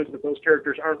subconsciously knows that those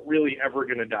characters aren't really ever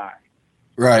going to die.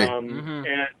 Right. And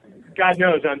God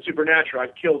knows, on Supernatural,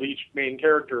 I've killed each main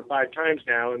character 5 times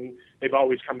now, and they've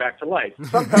always come back to life.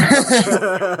 Sometimes.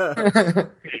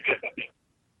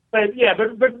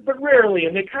 But rarely,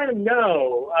 and they kind of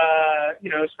know,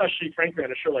 you know, especially, frankly,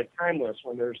 on a show like Timeless,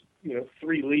 when there's, you know,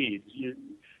 3 leads.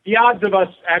 The odds of us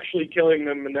actually killing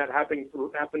them and that happening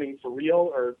for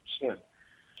real are slim.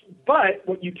 But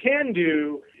what you can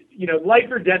do, you know,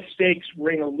 life or death stakes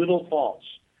ring a little false.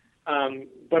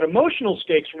 But emotional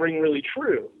stakes ring really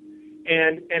true.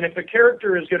 And if a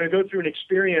character is going to go through an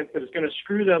experience that is going to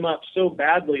screw them up so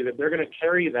badly that they're going to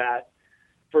carry that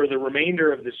for the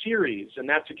remainder of the series, and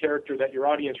that's a character that your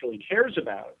audience really cares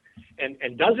about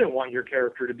and doesn't want your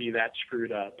character to be that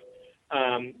screwed up,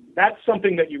 that's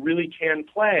something that you really can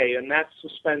play, and that's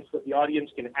suspense that the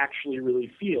audience can actually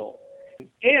really feel.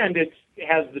 And it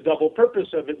has the double purpose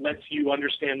of it lets you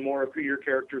understand more of who your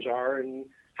characters are and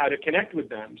how to connect with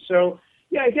them. So,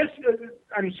 yeah, I guess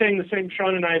I'm saying the same.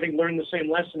 Sean and I think, learned the same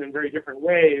lesson in very different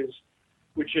ways,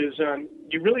 which is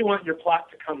you really want your plot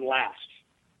to come last.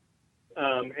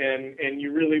 And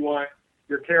you really want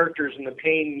your characters and the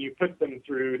pain you put them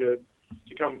through to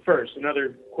come first.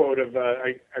 Another quote of,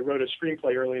 I wrote a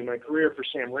screenplay early in my career for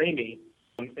Sam Raimi,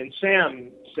 and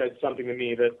Sam said something to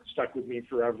me that stuck with me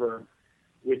forever,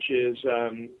 which is,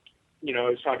 you know, I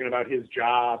was talking about his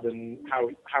job and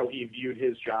how he viewed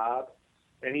his job.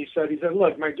 And he said,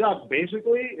 look, my job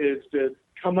basically is to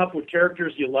come up with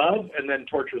characters you love and then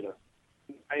torture them.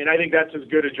 And I think that's as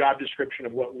good a job description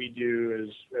of what we do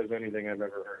as anything I've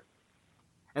ever heard.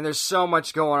 And there's so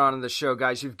much going on in the show,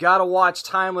 guys. You've got to watch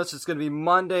Timeless. It's going to be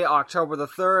Monday, October the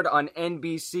 3rd on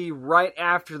NBC, right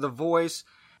after The Voice.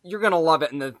 You're going to love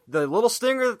it. And the little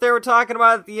stinger that they were talking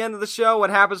about at the end of the show, what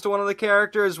happens to one of the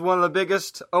characters, one of the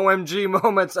biggest OMG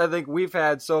moments I think we've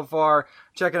had so far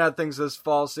checking out things this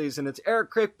fall season. It's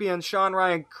Eric Kripke and Sean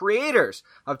Ryan, creators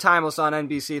of Timeless on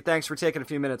NBC. Thanks for taking a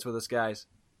few minutes with us, guys.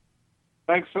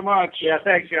 Thanks so much. Yeah,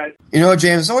 thanks, guys. You know,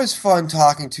 James, it's always fun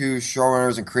talking to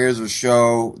showrunners and creators of a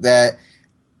show that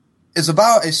is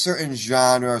about a certain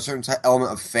genre, a certain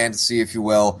element of fantasy, if you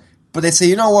will, but they say,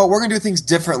 you know what, we're going to do things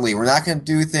differently. We're not going to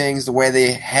do things the way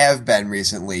they have been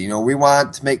recently. You know, we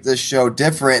want to make this show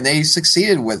different, and they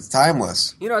succeeded with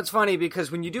Timeless. You know, it's funny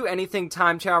because when you do anything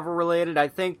time travel related, I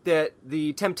think that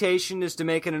the temptation is to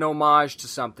make it an homage to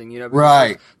something, you know.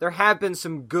 Right. There have been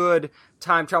some good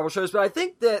time travel shows, but I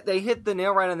think that they hit the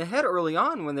nail right on the head early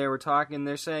on when they were talking.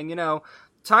 They're saying, you know,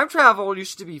 time travel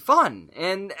used to be fun,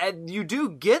 and you do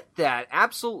get that,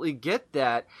 absolutely get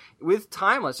that with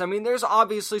Timeless. I mean, there's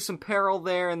obviously some peril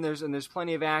there, and there's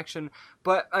plenty of action,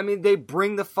 but I mean, they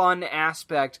bring the fun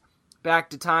aspect back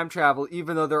to time travel,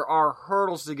 even though there are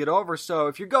hurdles to get over. So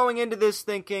if you're going into this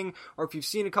thinking, or if you've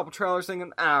seen a couple trailers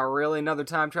thinking, really, another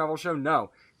time travel show? No.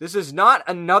 This is not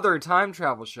another time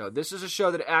travel show. This is a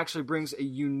show that actually brings a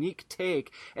unique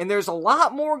take. And there's a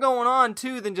lot more going on,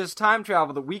 too, than just time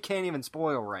travel that we can't even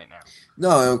spoil right now.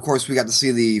 No, and of course, we got to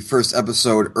see the first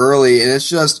episode early, and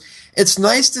it's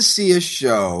nice to see a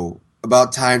show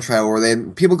about time travel where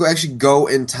people actually go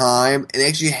in time and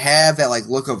actually have that like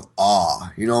look of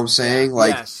awe. You know what I'm saying?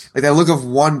 Like, yes. Like that look of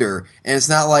wonder. And it's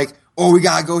not like, oh, we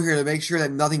gotta go here to make sure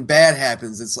that nothing bad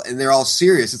happens. And they're all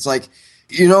serious. It's like,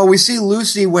 you know, we see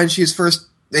Lucy when she's first,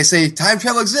 they say time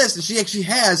travel exists, and she actually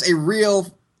has a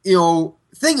real, you know,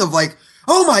 thing of like,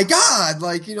 oh my God,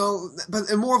 like, you know, but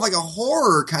more of like a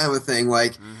horror kind of a thing,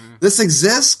 like this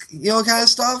exists, you know, kind of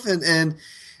stuff.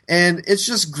 And it's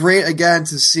just great again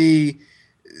to see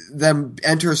them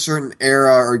enter a certain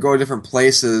era or go to different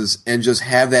places and just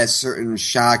have that certain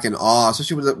shock and awe,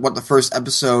 especially with what the first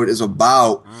episode is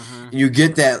about. You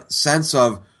get that sense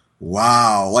of,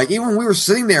 wow, like even when we were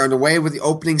sitting there in the way with the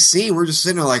opening scene, we're just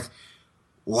sitting there like,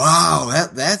 wow,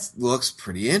 that looks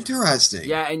pretty interesting.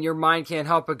 Yeah, and your mind can't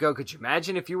help but go, could you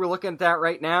imagine if you were looking at that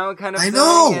right now kind of thing? I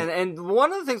know. And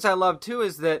one of the things I love, too,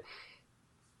 is that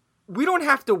we don't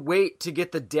have to wait to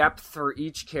get the depth for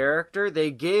each character. They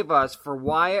gave us, for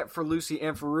Wyatt, for Lucy,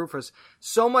 and for Rufus,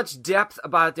 so much depth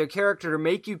about their character to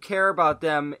make you care about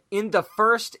them in the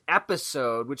first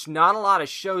episode, which not a lot of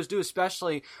shows do,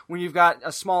 especially when you've got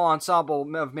a small ensemble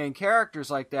of main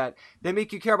characters like that. They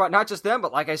make you care about not just them,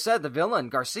 but like I said, the villain,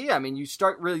 Garcia. I mean, you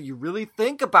really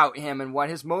think about him and what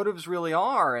his motives really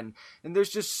are, and there's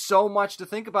just so much to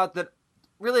think about that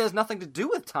really has nothing to do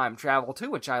with time travel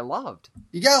too, which I loved.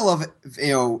 You gotta love it,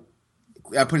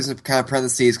 I put this in kind of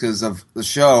parentheses because of the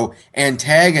show,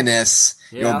 antagonists,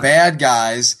 bad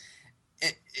guys,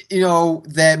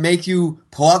 that make you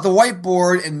pull out the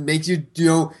whiteboard and make you,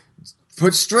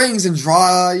 put strings and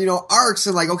draw, arcs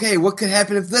and like, okay, what could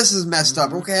happen if this is messed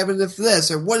up? What could happen if this?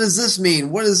 Or what does this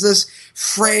mean? What does this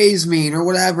phrase mean? Or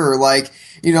whatever. Like,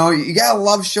 you gotta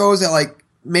love shows that like,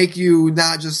 make you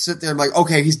not just sit there and be like,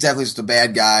 okay, he's definitely just a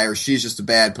bad guy or she's just a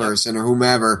bad person or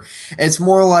whomever. It's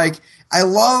more like, I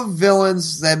love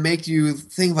villains that make you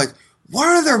think like, what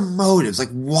are their motives? Like,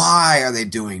 why are they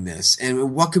doing this?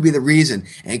 And what could be the reason?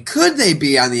 And could they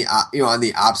be on the, on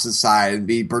the opposite side and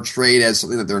be portrayed as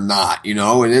something that they're not,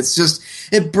 And it's just,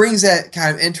 it brings that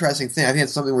kind of interesting thing. I think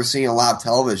it's something we're seeing in a lot of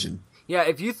television. Yeah,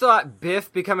 if you thought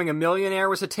Biff becoming a millionaire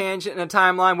was a tangent in a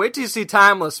timeline, wait till you see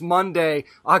Timeless Monday,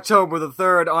 October the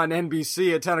 3rd on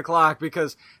NBC at 10 o'clock,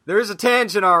 because there is a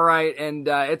tangent, all right, and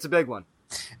it's a big one.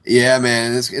 Yeah,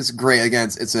 man, it's great. Again,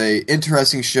 it's a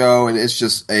interesting show, and it's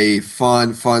just a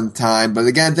fun time. But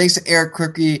again, thanks to Eric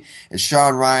Kripke and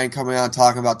Sean Ryan coming on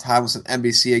talking about Timeless on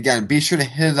NBC. Again, be sure to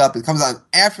hit it up. It comes on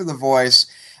after The Voice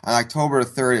on October the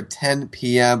 3rd at 10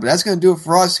 p.m. But that's going to do it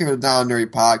for us here at the Down and Nerdy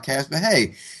Podcast. But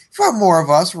hey, if you want more of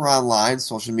us, we're online,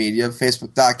 social media,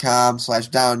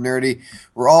 facebook.com/downnerdy.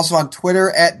 We're also on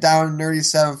Twitter at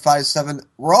downnerdy757.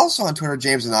 We're also on Twitter,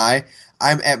 James and I.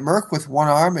 I'm at Merc with one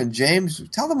arm, and James,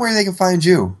 tell them where they can find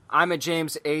you. I'm at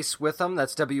James Ace Witham,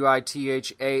 that's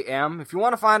Witham. If you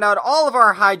want to find out all of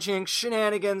our hijinks,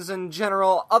 shenanigans, and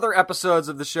general other episodes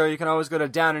of the show, you can always go to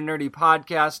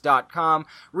downandnerdypodcast.com,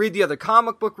 read the other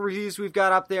comic book reviews we've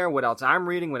got up there, what else I'm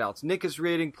reading, what else Nick is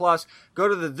reading, plus go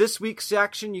to the This Week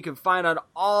section. You can find out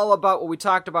all about what we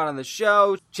talked about on the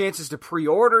show, chances to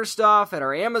pre-order stuff at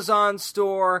our Amazon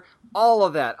store, all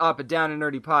of that up at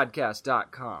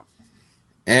downandnerdypodcast.com.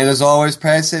 And as always,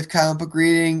 practice safe comic book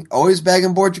reading, always bag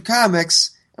and board your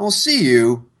comics, and we'll see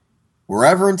you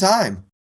wherever in time.